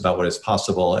goalposts about what is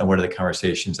possible and what are the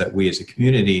conversations that we as a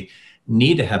community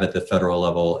need to have at the federal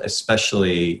level,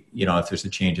 especially, if there's a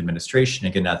change in administration.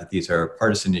 Again, not that these are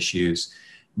partisan issues,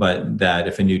 but that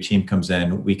if a new team comes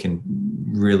in, we can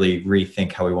really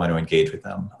rethink how we want to engage with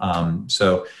them. I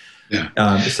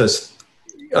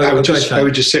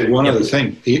would just say one other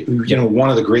thing. One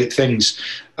of the great things,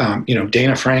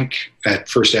 Dana Frank at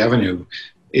First Avenue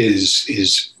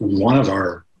is one of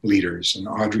our leaders, and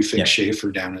Audrey Fink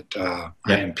Schaefer down at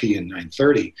IMP in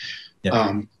 930.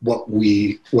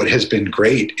 What has been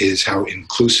great is how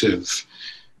inclusive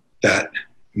that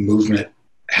movement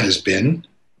has been,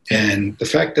 and the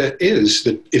fact that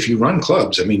if you run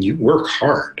clubs, I mean, you work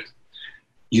hard.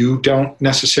 You don't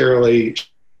necessarily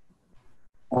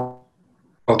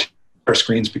our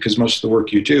screens because most of the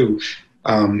work you do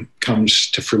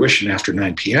comes to fruition after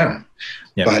 9 p.m.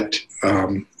 But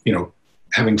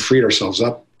having freed ourselves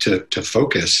up to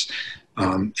focus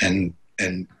and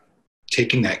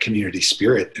taking that community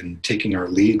spirit and taking our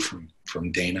lead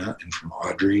from Dana and from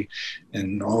Audrey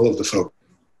and all of the folks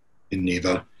in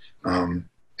NEVA,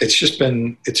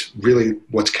 it's really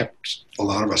what's kept a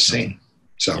lot of us sane.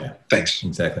 So thanks.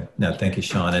 Exactly. No, thank you,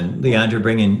 Sean. And LeAundra,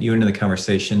 bringing you into the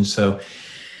conversation. So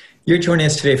you're joining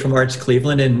us today from Arts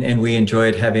Cleveland, and we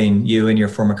enjoyed having you and your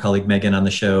former colleague Megan on the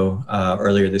show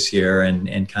earlier this year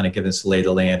and kind of give us the lay of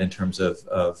the land in terms of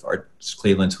Arts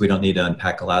Cleveland. So we don't need to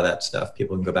unpack a lot of that stuff.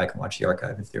 People can go back and watch the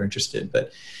archive if they're interested.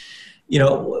 But,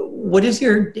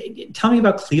 tell me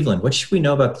about Cleveland. What should we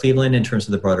know about Cleveland in terms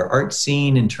of the broader art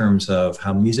scene, in terms of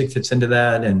how music fits into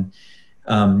that? And,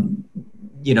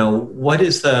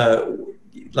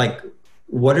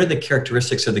 what are the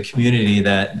characteristics of the community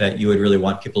that you would really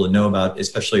want people to know about,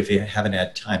 especially if you haven't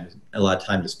had a lot of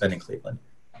time to spend in Cleveland?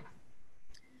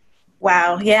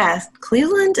 Wow. Yeah.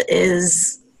 Cleveland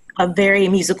is a very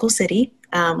musical city.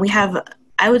 We have,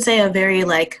 I would say, a very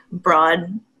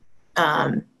broad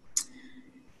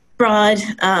broad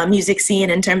music scene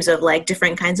in terms of like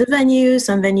different kinds of venues,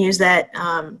 some venues that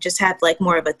just have like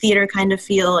more of a theater kind of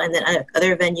feel, and then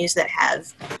other venues that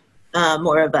have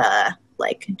more of a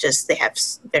like just they have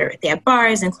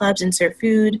bars and clubs and serve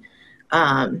food.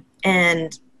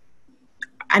 And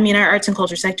I mean, our arts and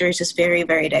culture sector is just very,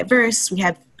 very diverse. We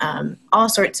have all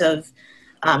sorts of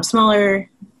smaller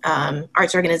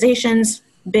arts organizations,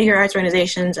 bigger arts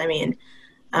organizations. I mean,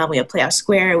 we have Playhouse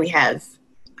Square, we have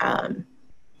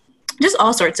just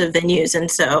all sorts of venues.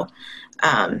 And so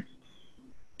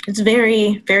it's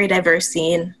very, very diverse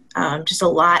scene, just a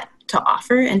lot to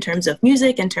offer in terms of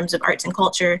music, in terms of arts and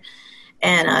culture.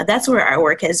 And that's where our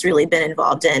work has really been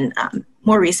involved in.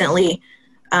 More recently,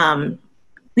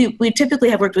 we typically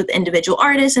have worked with individual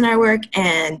artists in our work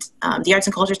and the arts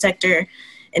and culture sector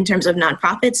in terms of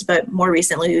nonprofits, but more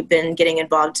recently we've been getting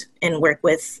involved in work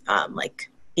with like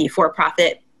the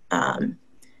for-profit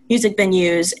music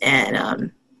venues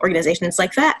and organizations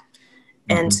like that.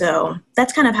 And so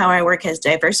that's kind of how our work has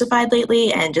diversified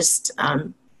lately, and just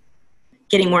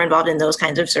getting more involved in those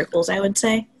kinds of circles, I would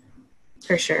say,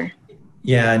 for sure.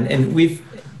 Yeah, and we've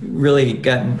really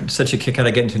gotten such a kick out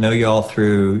of getting to know you all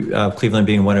through Cleveland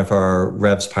being one of our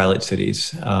Revs pilot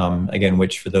cities. Again,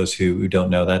 which for those who don't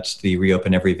know, that's the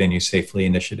Reopen Every Venue Safely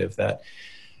initiative that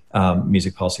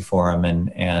Music Policy Forum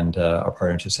and our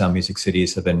partners at Sound Music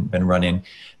Cities have been running.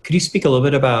 Could you speak a little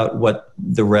bit about what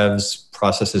the Revs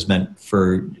process has meant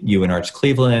for you and Arts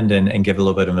Cleveland, and give a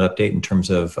little bit of an update in terms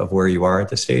of where you are at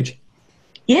this stage?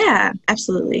 Yeah,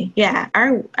 absolutely. Yeah,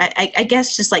 I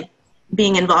guess just like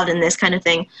being involved in this kind of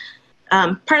thing.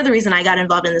 Part of the reason I got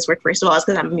involved in this work, first of all, is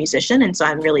because I'm a musician, and so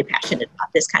I'm really passionate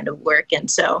about this kind of work.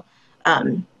 And so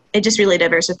it just really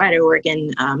diversified our work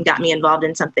and got me involved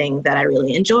in something that I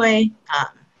really enjoy,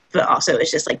 but also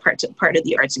it's just like part of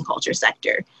the arts and culture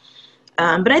sector.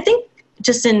 But I think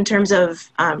just in terms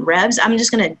of Revs, I'm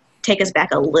just going to take us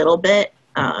back a little bit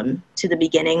to the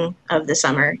beginning of the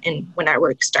summer and when our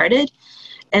work started.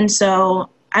 And so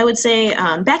I would say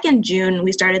back in June,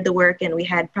 we started the work, and we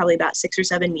had probably about 6 or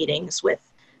 7 meetings with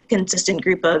a consistent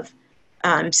group of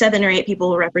 7 or 8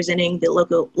 people representing the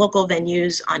local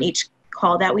venues on each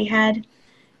call that we had.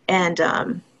 And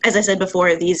as I said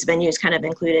before, these venues kind of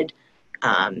included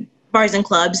bars and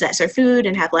clubs that serve food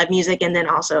and have live music, and then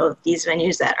also these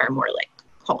venues that are more like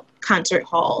concert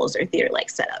halls or theater-like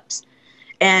setups.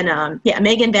 And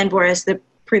Megan Van Boris, the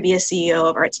previous CEO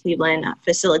of Arts Cleveland,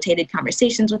 facilitated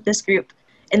conversations with this group.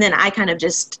 And then I kind of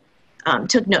just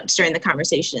took notes during the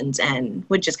conversations and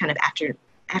would just kind of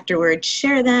afterwards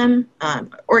share them,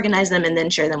 organize them, and then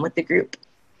share them with the group.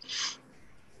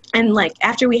 And like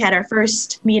after we had our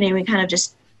first meeting, we kind of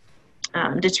just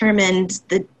determined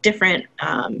the different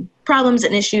problems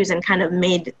and issues, and kind of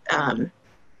made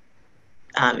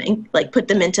put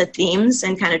them into themes,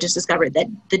 and kind of just discovered that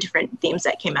the different themes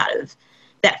that came out of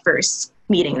that first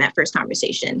meeting, that first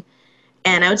conversation.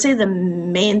 And I would say the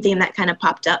main theme that kind of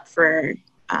popped up for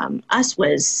us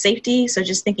was safety. So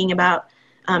just thinking about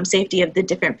safety of the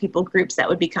different people groups that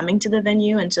would be coming to the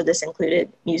venue. And so this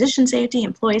included musician safety,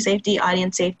 employee safety,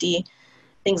 audience safety,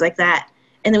 things like that.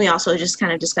 And then we also just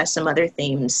kind of discussed some other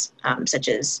themes, such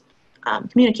as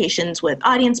communications with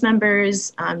audience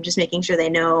members, just making sure they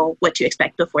know what to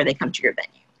expect before they come to your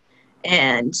venue,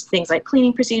 and things like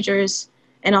cleaning procedures,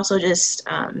 and also just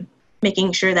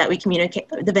making sure that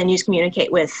the venues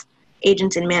communicate with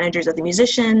agents and managers of the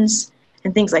musicians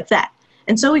and things like that.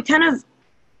 And so we kind of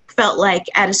felt like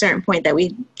at a certain point that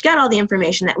we got all the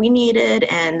information that we needed,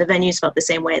 and the venues felt the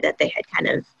same way, that they had kind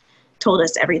of told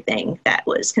us everything that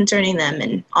was concerning them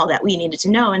and all that we needed to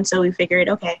know. And so we figured,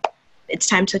 okay, it's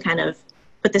time to kind of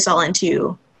put this all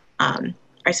into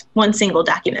one single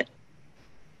document.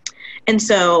 And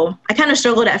so I kind of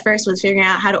struggled at first with figuring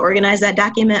out how to organize that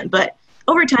document, but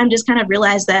over time just kind of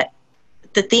realized that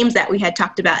the themes that we had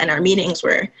talked about in our meetings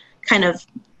were kind of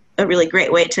a really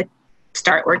great way to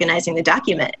start organizing the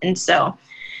document. And so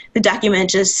the document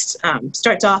just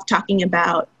starts off talking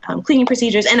about cleaning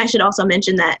procedures. And I should also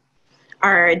mention that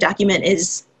our document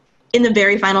is in the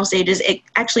very final stages. It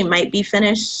actually might be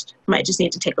finished. Might just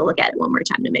need to take a look at it one more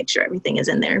time to make sure everything is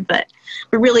in there. But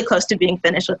we're really close to being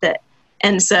finished with it.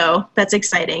 And so that's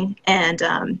exciting. And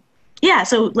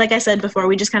so like I said before,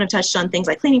 we just kind of touched on things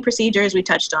like cleaning procedures. We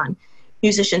touched on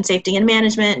musician safety and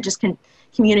management, just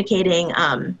communicating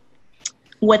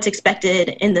what's expected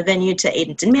in the venue to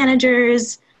agents and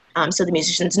managers, so the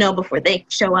musicians know before they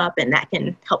show up, and that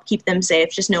can help keep them safe,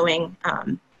 just knowing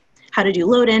how to do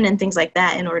load-in and things like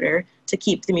that in order to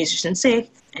keep the musicians safe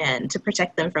and to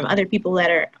protect them from other people that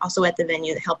are also at the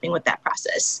venue helping with that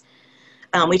process.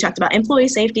 We talked about employee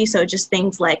safety, so just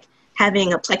things like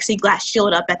having a plexiglass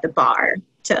shield up at the bar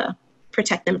to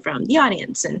protect them from the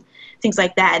audience and things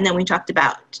like that. And then we talked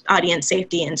about audience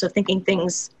safety. And so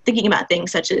thinking about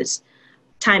things such as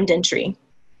timed entry,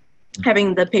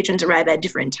 having the patrons arrive at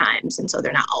different times. And so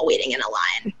they're not all waiting in a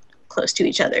line close to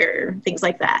each other, things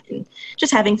like that. And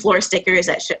just having floor stickers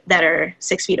that are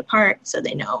 6 feet apart so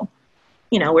they know,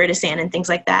 where to stand and things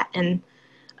like that. And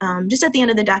just at the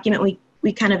end of the document,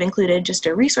 we kind of included just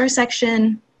a resource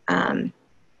section. And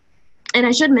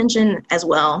I should mention as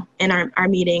well, in our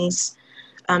meetings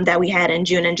that we had in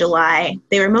June and July,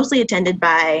 they were mostly attended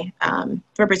by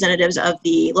representatives of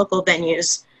the local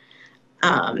venues.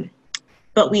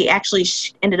 But we actually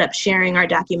ended up sharing our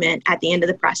document at the end of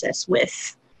the process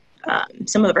with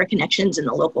some of our connections in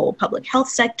the local public health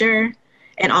sector,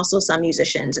 and also some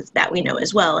musicians that we know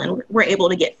as well. And we're able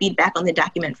to get feedback on the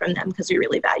document from them because we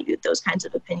really valued those kinds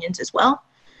of opinions as well.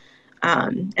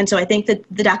 And so I think that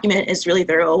the document is really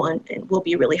thorough and will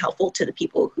be really helpful to the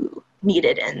people who need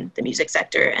it in the music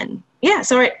sector. And yeah,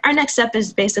 so our next step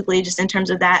is basically just in terms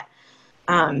of that,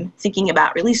 thinking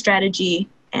about release strategy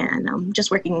and just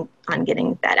working on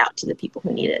getting that out to the people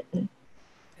who need it. And,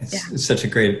 it's such a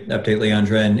great update,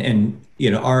 LeAundra. And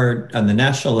on the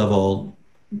national level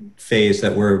phase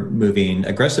that we're moving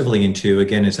aggressively into,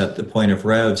 again, is at the point of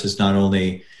revs, is not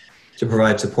only to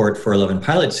provide support for 11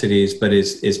 pilot cities, but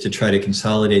is to try to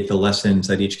consolidate the lessons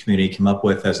that each community came up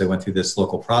with as they went through this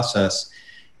local process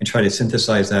and try to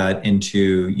synthesize that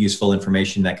into useful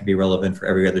information that could be relevant for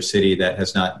every other city that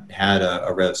has not had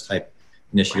a revs type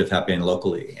initiative happening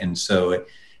locally. And so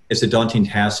it's a daunting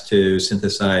task to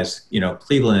synthesize,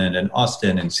 Cleveland and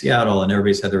Austin and Seattle, and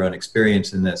everybody's had their own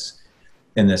experience in this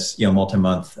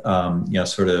multi-month,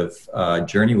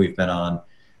 journey we've been on.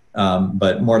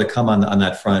 But more to come on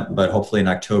that front. But hopefully in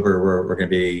October, we're going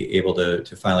to be able to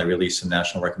finally release some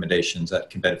national recommendations that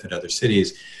can benefit other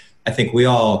cities. I think we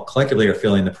all collectively are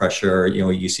feeling the pressure.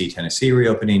 You see Tennessee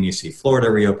reopening, you see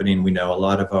Florida reopening. We know a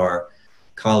lot of our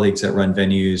colleagues that run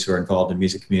venues or involved in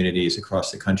music communities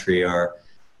across the country are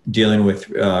dealing with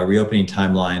reopening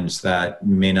timelines that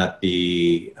may not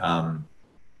be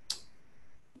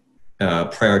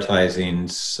prioritizing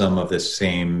some of the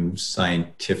same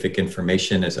scientific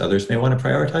information as others may want to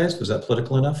prioritize. Was that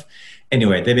political enough?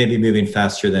 Anyway, they may be moving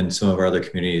faster than some of our other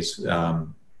communities that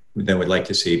would like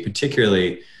to see,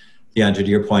 particularly, LeAundra, to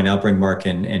your point, I'll bring Mark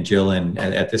and Jill in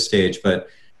at this stage, but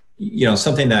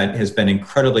something that has been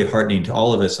incredibly heartening to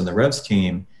all of us on the Revs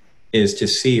team is to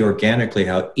see organically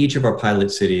how each of our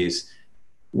pilot cities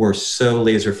were so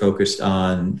laser focused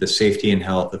on the safety and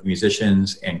health of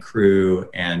musicians and crew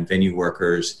and venue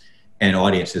workers and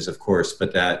audiences, of course,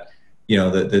 but that,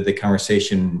 the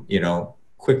conversation,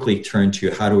 quickly turned to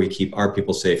how do we keep our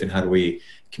people safe and how do we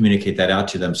communicate that out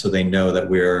to them so they know that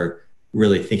we're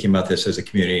really thinking about this as a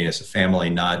community and as a family,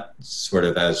 not sort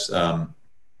of as,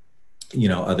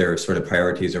 other sort of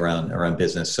priorities around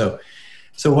business. So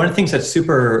one of the things that's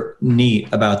super neat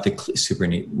about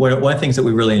one of the things that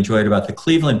we really enjoyed about the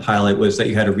Cleveland pilot was that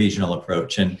you had a regional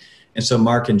approach. And so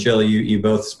Mark and Jill, you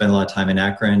both spend a lot of time in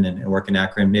Akron and work in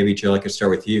Akron. Maybe Jill, I could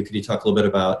start with you. Could you talk a little bit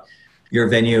about your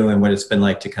venue and what it's been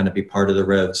like to kind of be part of the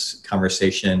Revs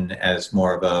conversation as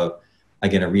more of a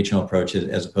regional approach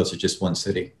as opposed to just one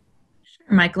city?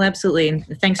 Sure, Michael, absolutely.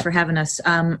 And thanks for having us.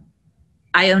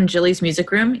 I own Jilly's Music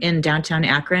Room in downtown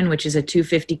Akron, which is a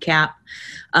 250 cap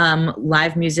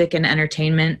live music and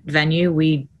entertainment venue.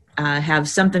 We have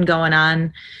something going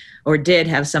on, or did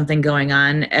have something going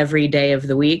on every day of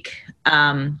the week.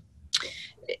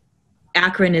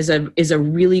 Akron is a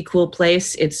really cool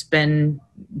place. It's been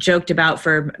joked about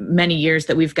for many years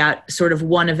that we've got sort of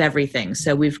one of everything.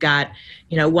 So we've got,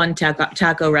 one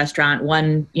taco restaurant,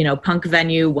 one, punk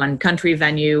venue, one country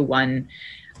venue, one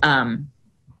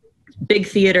big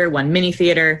theater, one mini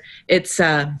theater. It's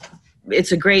a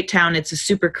great town. It's a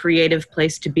super creative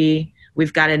place to be.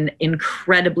 We've got an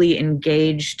incredibly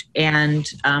engaged and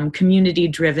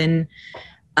community-driven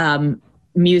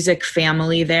music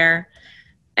family there.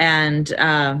 And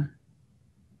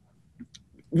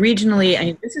regionally,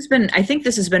 I think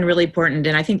this has been really important.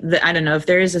 And I think that, I don't know if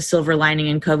there is a silver lining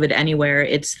in COVID anywhere,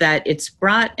 it's that it's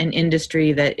brought an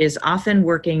industry that is often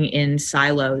working in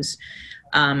silos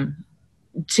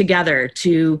together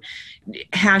to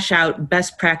hash out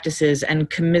best practices and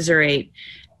commiserate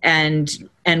and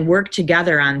work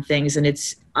together on things. And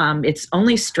it's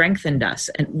only strengthened us,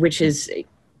 which is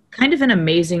kind of an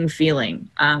amazing feeling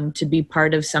to be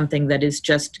part of something that is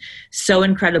just so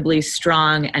incredibly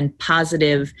strong and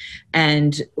positive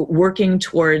and working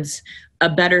towards a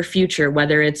better future,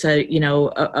 whether it's a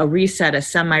reset, a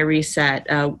semi-reset,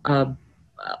 a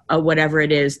whatever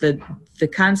it is, the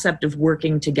concept of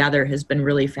working together has been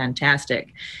really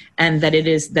fantastic. And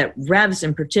that Revs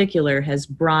in particular has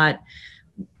brought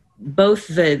both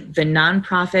the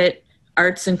nonprofit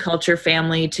arts and culture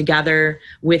family together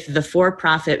with the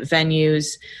for-profit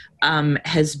venues,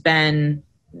 has been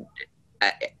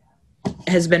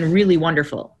really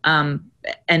wonderful,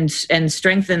 and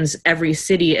strengthens every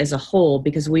city as a whole,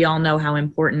 because we all know how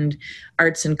important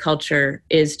arts and culture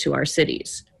is to our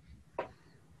cities.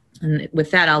 And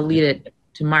with that, I'll lead it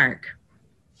to Mark.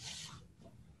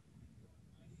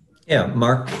 Yeah,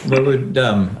 Mark, what would,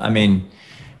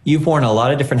 you've worn a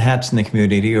lot of different hats in the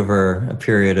community over a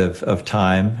period of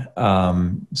time.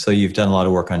 So you've done a lot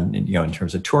of work on, in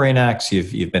terms of touring acts,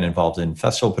 you've been involved in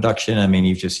festival production.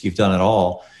 You've done it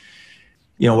all.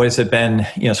 What has it been,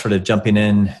 sort of jumping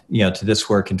in, to this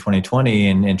work in 2020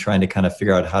 and trying to kind of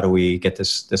figure out how do we get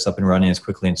this up and running as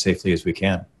quickly and safely as we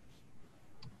can?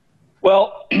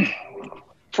 Well,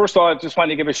 first of all, I just wanted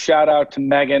to give a shout out to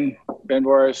Megan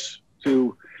Benboris,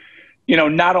 who,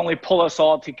 not only pull us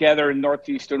all together in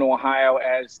Northeastern Ohio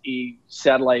as a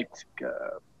satellite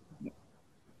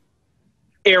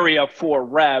area for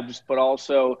Revs, but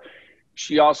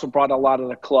she also brought a lot of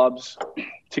the clubs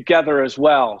together as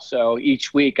well. So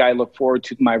each week I look forward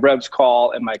to my Revs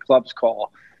call and my clubs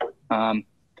call.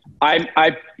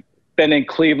 I've been in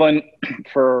Cleveland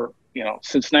for,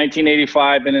 since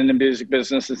 1985, been in the music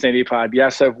business since 85.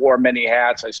 Yes, I've worn many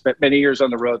hats. I spent many years on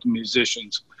the road with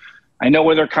musicians. I know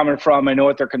where they're coming from. I know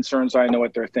what their concerns are. I know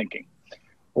what they're thinking.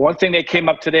 One thing that came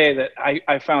up today that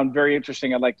I found very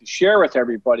interesting I'd like to share with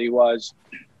everybody was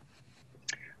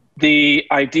the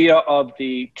idea of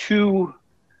the two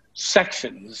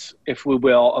sections, if we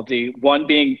will, of the one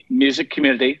being music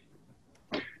community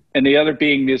and the other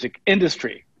being music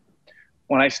industry.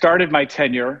 When I started my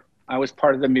tenure, I was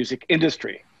part of the music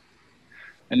industry.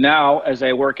 And now, as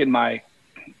I work in my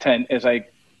second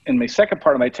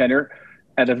part of my tenure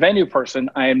as a venue person,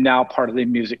 I am now part of the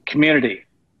music community.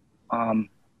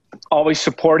 Always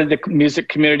supported the music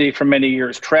community for many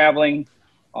years, traveling,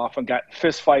 often got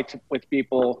fist fights with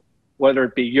people, whether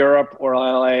it be Europe or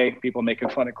LA, people making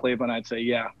fun of Cleveland. I'd say,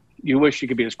 yeah, you wish you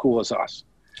could be as cool as us.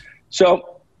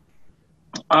 So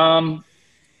I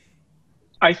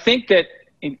think that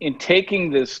in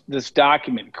taking this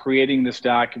document, creating this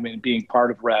document, being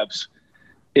part of Revs,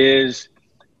 is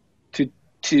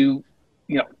to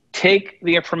take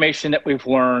the information that we've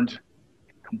learned,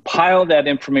 compile that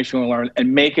information we learned,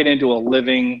 and make it into a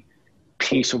living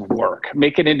piece of work,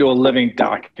 make it into a living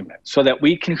document so that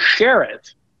we can share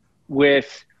it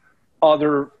with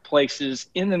other places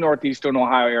in the Northeastern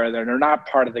Ohio area that are not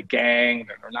part of the gang,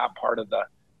 that are not part of the,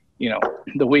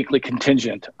 the weekly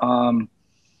contingent.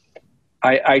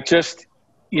 I just,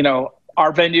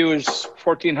 our venue is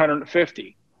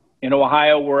 1,450. In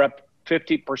Ohio, we're up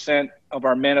 50% of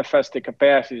our manifested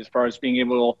capacity as far as being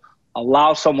able to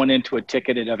allow someone into a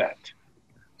ticketed event.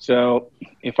 So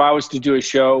if I was to do a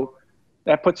show,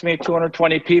 that puts me at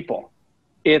 220 people.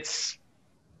 It's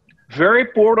very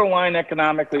borderline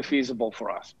economically feasible for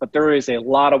us, but there is a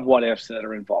lot of what ifs that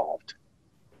are involved.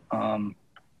 I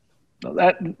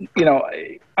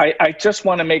just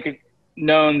want to make it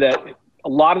known that a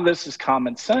lot of this is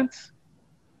common sense.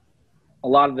 A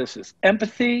lot of this is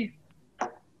empathy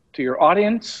to your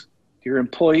audience, to your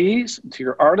employees, to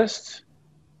your artists.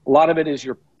 A lot of it is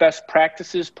your best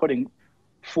practices putting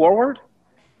forward.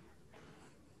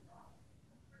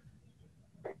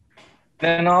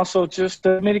 Then also just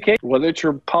communication, whether it's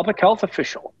your public health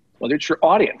official, whether it's your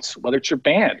audience, whether it's your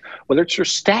band, whether it's your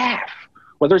staff,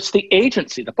 whether it's the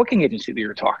agency, the booking agency that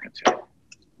you're talking to.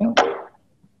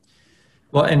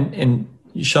 Well, and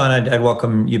Sean, I'd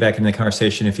welcome you back in the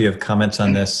conversation if you have comments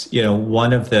on this.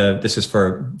 This is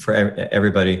for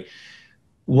everybody.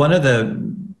 One of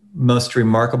the most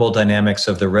remarkable dynamics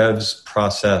of the Revs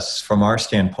process from our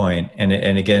standpoint,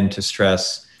 and again, to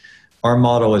stress, our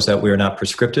model is that we are not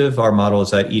prescriptive. Our model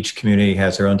is that each community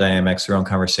has their own dynamics, their own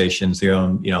conversations, their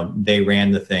own, they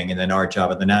ran the thing. And then our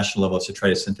job at the national level is to try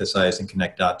to synthesize and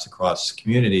connect dots across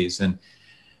communities. And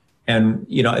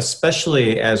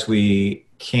especially as we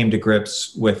came to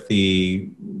grips with the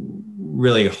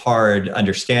really hard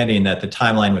understanding that the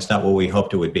timeline was not what we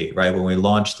hoped it would be, right? When we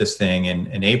launched this thing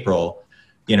in April,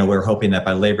 we were hoping that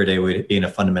by Labor Day we'd be in a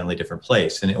fundamentally different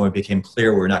place. And when it became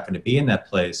clear we're not going to be in that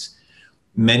place,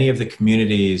 many of the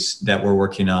communities that were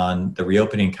working on the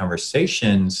reopening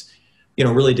conversations,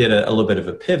 really did a little bit of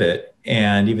a pivot.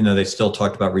 And even though they still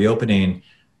talked about reopening,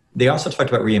 they also talked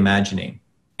about reimagining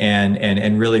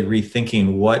and really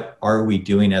rethinking what are we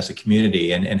doing as a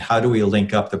community and how do we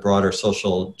link up the broader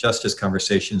social justice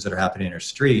conversations that are happening in our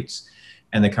streets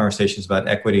and the conversations about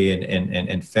equity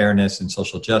and fairness and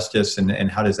social justice,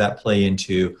 and how does that play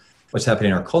into what's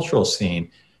happening in our cultural scene.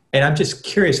 And I'm just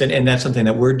curious, and that's something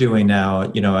that we're doing now,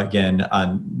 again,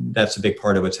 that's a big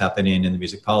part of what's happening in the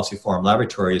Music Policy Forum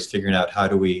Laboratory, is figuring out how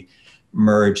do we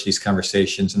merge these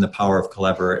conversations and the power of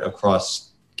collaborate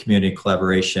across community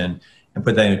collaboration and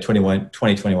put that in a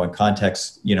 2021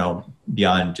 context,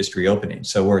 beyond just reopening.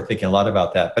 So we're thinking a lot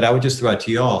about that. But I would just throw out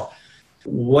to you all,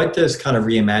 what does kind of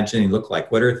reimagining look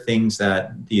like? What are things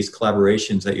that these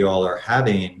collaborations that you all are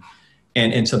having?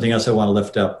 And something else I want to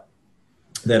lift up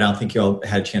that I don't think you all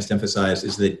had a chance to emphasize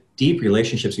is the deep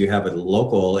relationships you have with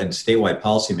local and statewide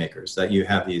policymakers, that you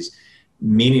have these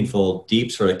meaningful,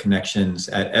 deep sort of connections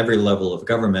at every level of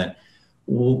government.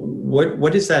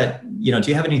 What is that, do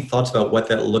you have any thoughts about what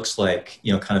that looks like,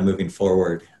 kind of moving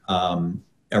forward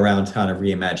around kind of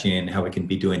reimagining how we can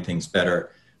be doing things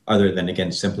better, other than,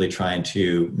 again, simply trying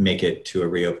to make it to a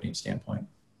reopening standpoint?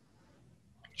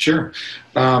 Sure.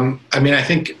 I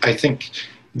think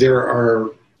there are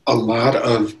a lot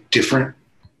of different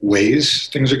ways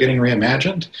things are getting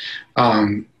reimagined.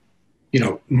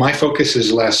 My focus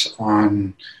is less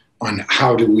on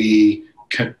how do we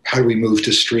move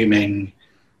to streaming,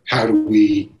 how do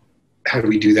we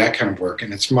do that kind of work,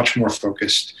 and it's much more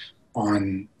focused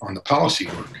on the policy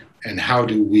work and how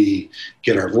do we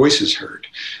get our voices heard.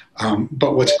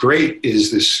 But what's great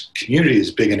is this community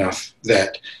is big enough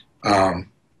that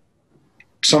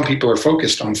some people are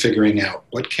focused on figuring out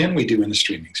what can we do in the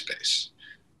streaming space?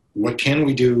 What can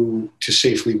we do to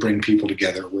safely bring people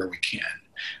together where we can?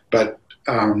 But,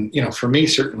 for me,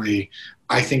 certainly,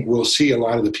 I think we'll see a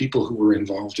lot of the people who were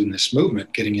involved in this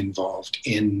movement getting involved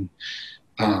in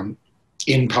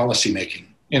policymaking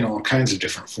in all kinds of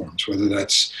different forms, whether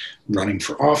that's running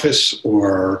for office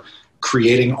or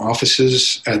creating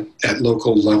offices at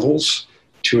local levels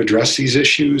to address these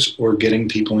issues, or getting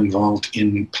people involved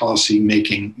in policy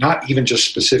making, not even just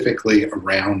specifically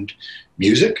around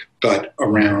music, but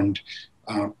around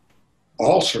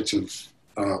all sorts of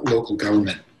local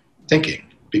government thinking,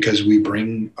 because we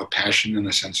bring a passion and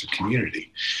a sense of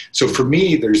community. So for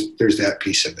me, there's that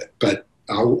piece of it, but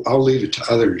I'll leave it to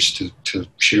others to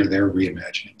share their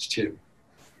reimaginings too.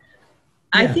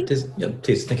 I think.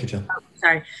 Please, thank you, John.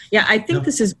 Sorry. Yeah, I think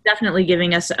this is definitely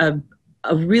giving us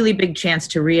a really big chance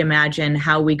to reimagine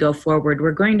how we go forward.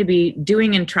 We're going to be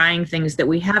doing and trying things that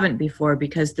we haven't before,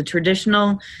 because the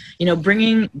traditional,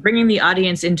 bringing the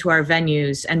audience into our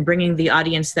venues and bringing the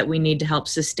audience that we need to help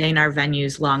sustain our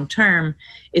venues long term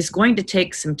is going to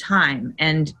take some time.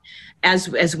 And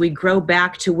as we grow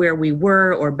back to where we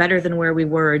were, or better than where we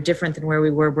were, or different than where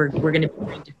we were, we're going to be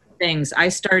doing different things. I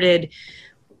started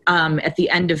at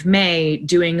the end of May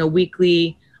doing a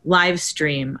weekly live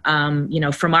stream,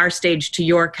 from our stage to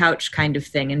your couch kind of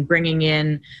thing, and bringing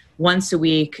in once a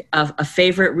week a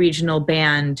favorite regional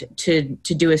band to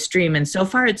do a stream. And so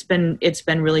far it's been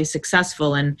really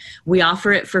successful, and we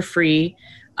offer it for free.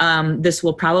 This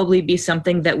will probably be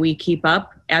something that we keep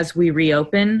up as we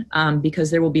reopen,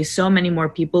 because there will be so many more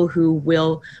people who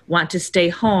will want to stay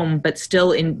home but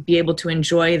still be able to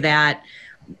enjoy that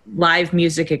live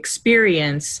music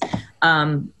experience,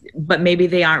 but maybe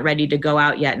they aren't ready to go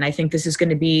out yet. And I think this is going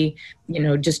to be,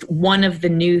 just one of the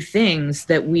new things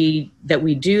that we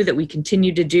do, that we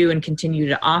continue to do and continue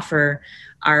to offer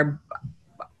our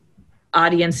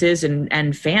audiences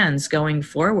and fans going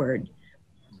forward.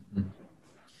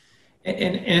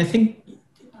 And I think,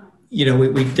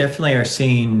 we definitely are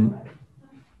seeing,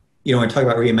 when we talk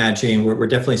about reimagining, we're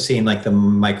definitely seeing like the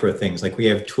micro things. Like we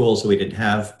have tools that we didn't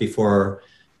have before.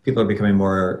 People are becoming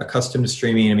more accustomed to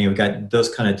streaming. I mean, we've got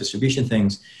those kind of distribution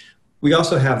things. We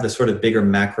also have the sort of bigger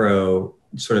macro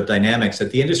sort of dynamics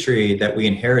that the industry that we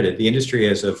inherited, the industry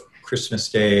as of Christmas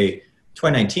Day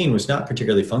 2019, was not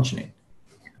particularly functioning.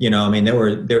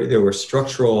 There were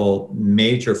structural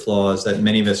major flaws that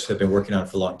many of us have been working on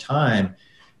for a long time.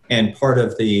 And part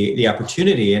of the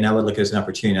opportunity, and I would look at it as an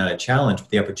opportunity, not a challenge, but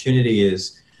the opportunity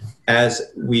is,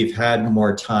 as we've had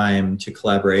more time to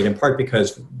collaborate, in part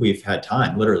because we've had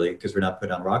time, literally, because we're not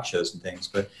putting on rock shows and things,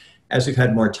 but as we've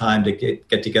had more time to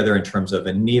get together in terms of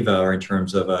a NEVA or in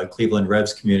terms of a Cleveland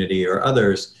Revs community or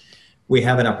others, we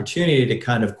have an opportunity to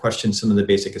kind of question some of the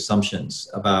basic assumptions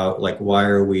about, like, why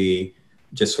are we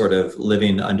just sort of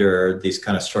living under these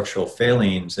kind of structural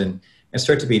failings, and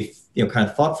start to be, kind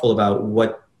of thoughtful about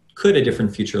what could a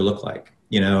different future look like,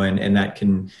 and that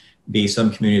can be,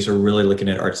 some communities are really looking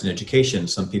at arts and education.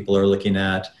 Some people are looking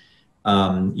at,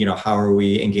 how are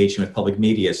we engaging with public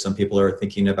media? Some people are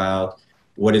thinking about,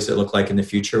 what does it look like in the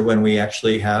future when we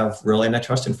actually have real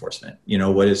antitrust enforcement?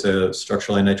 What is a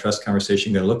structural antitrust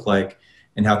conversation going to look like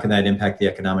and how can that impact the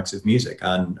economics of music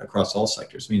across all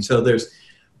sectors. I mean, so there's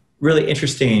really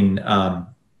interesting,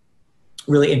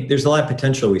 there's a lot of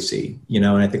potential we see, and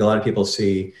I think a lot of people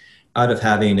see out of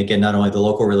having, again, not only the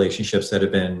local relationships that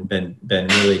have been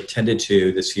really tended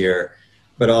to this year,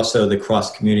 but also the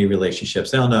cross-community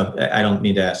relationships. I don't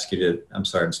mean to ask you to, I'm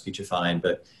sorry, I'm speechifying,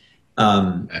 but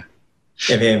if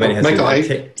anybody has Michael,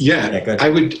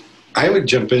 I would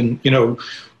jump in.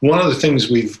 One of the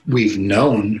things we've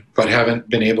known but haven't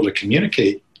been able to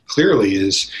communicate clearly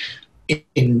is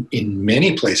in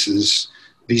many places,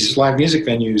 these live music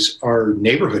venues are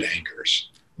neighborhood anchors.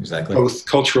 Exactly. Both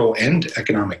cultural and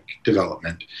economic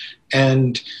development.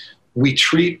 And we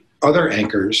treat other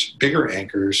anchors, bigger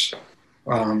anchors,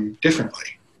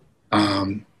 differently.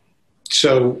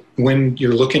 So when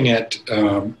you're looking at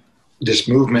this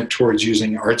movement towards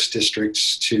using arts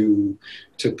districts to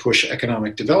push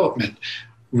economic development,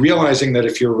 realizing that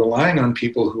if you're relying on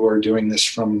people who are doing this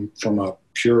from a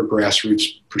pure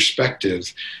grassroots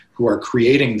perspective, who are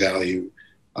creating value,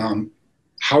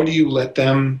 how do you let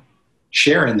them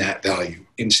share in that value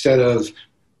instead of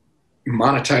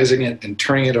monetizing it and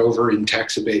turning it over in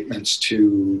tax abatements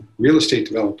to real estate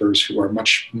developers who are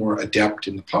much more adept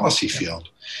in the policy field?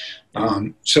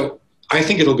 So I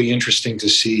think it'll be interesting to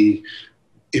see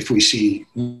if we see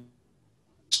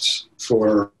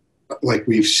for like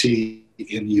we've seen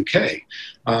in the UK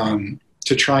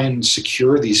to try and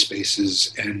secure these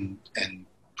spaces and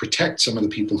protect some of the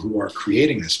people who are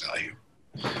creating this value.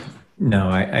 No,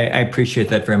 I appreciate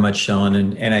that very much, Sean,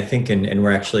 and I think, and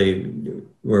we're actually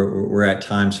we're at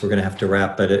time, so we're going to have to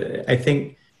wrap. But I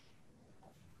think,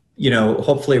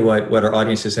 hopefully, what our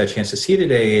audience has had a chance to see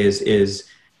today is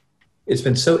it's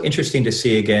been so interesting to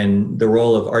see again the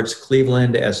role of Arts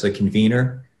Cleveland as the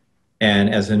convener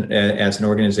and as an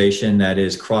organization that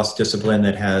is cross-discipline,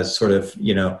 that has sort of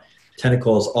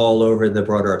tentacles all over the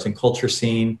broader arts and culture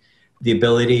scene. The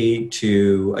ability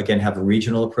to, again, have a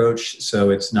regional approach. So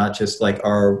it's not just like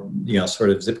our, sort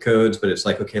of zip codes, but it's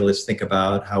like, okay, let's think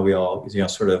about how we all,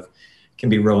 sort of can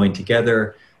be rowing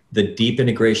together. The deep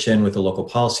integration with the local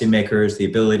policymakers, the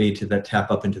ability to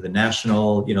tap up into the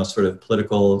national, sort of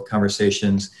political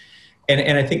conversations.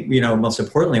 And I think, most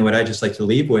importantly, what I just like to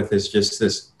leave with is just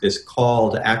this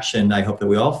call to action I hope that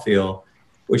we all feel,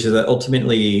 which is that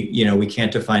ultimately, we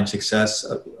can't define success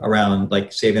around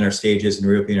like saving our stages and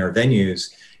reopening our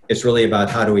venues. It's really about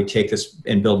how do we take this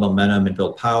and build momentum and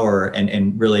build power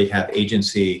and really have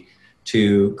agency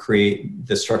to create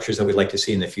the structures that we'd like to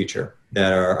see in the future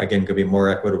that are, again, going to be more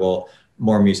equitable,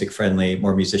 more music friendly,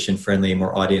 more musician friendly,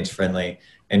 more audience friendly,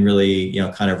 and really,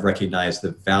 kind of recognize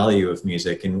the value of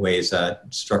music in ways that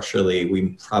structurally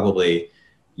we probably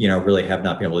really have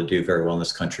not been able to do very well in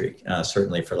this country,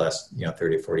 certainly for the last,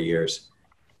 30, 40 years.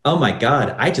 Oh my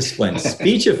God, I just went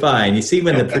speechifying. You see,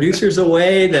 when the producer's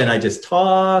away, then I just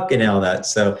talk and all that.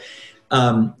 So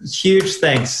huge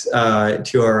thanks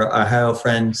to our Ohio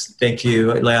friends. Thank you,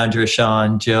 LeAundra,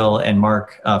 Sean, Jill, and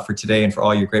Mark for today and for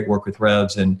all your great work with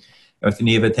Revs. And with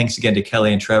Aniva, thanks again to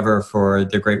Kelly and Trevor for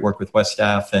their great work with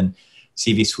WESTAF and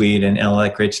CV Suite and all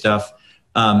that great stuff.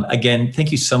 Again,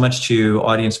 thank you so much to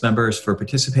audience members for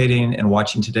participating and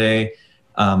watching today.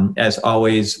 As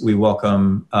always, we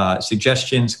welcome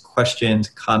suggestions, questions,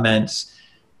 comments,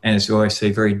 and as we always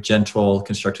say, very gentle,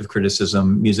 constructive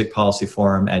criticism.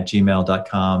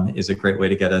 musicpolicyforum@gmail.com is a great way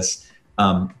to get us.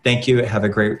 Thank you. Have a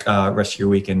great rest of your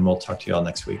week, and we'll talk to you all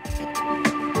next week.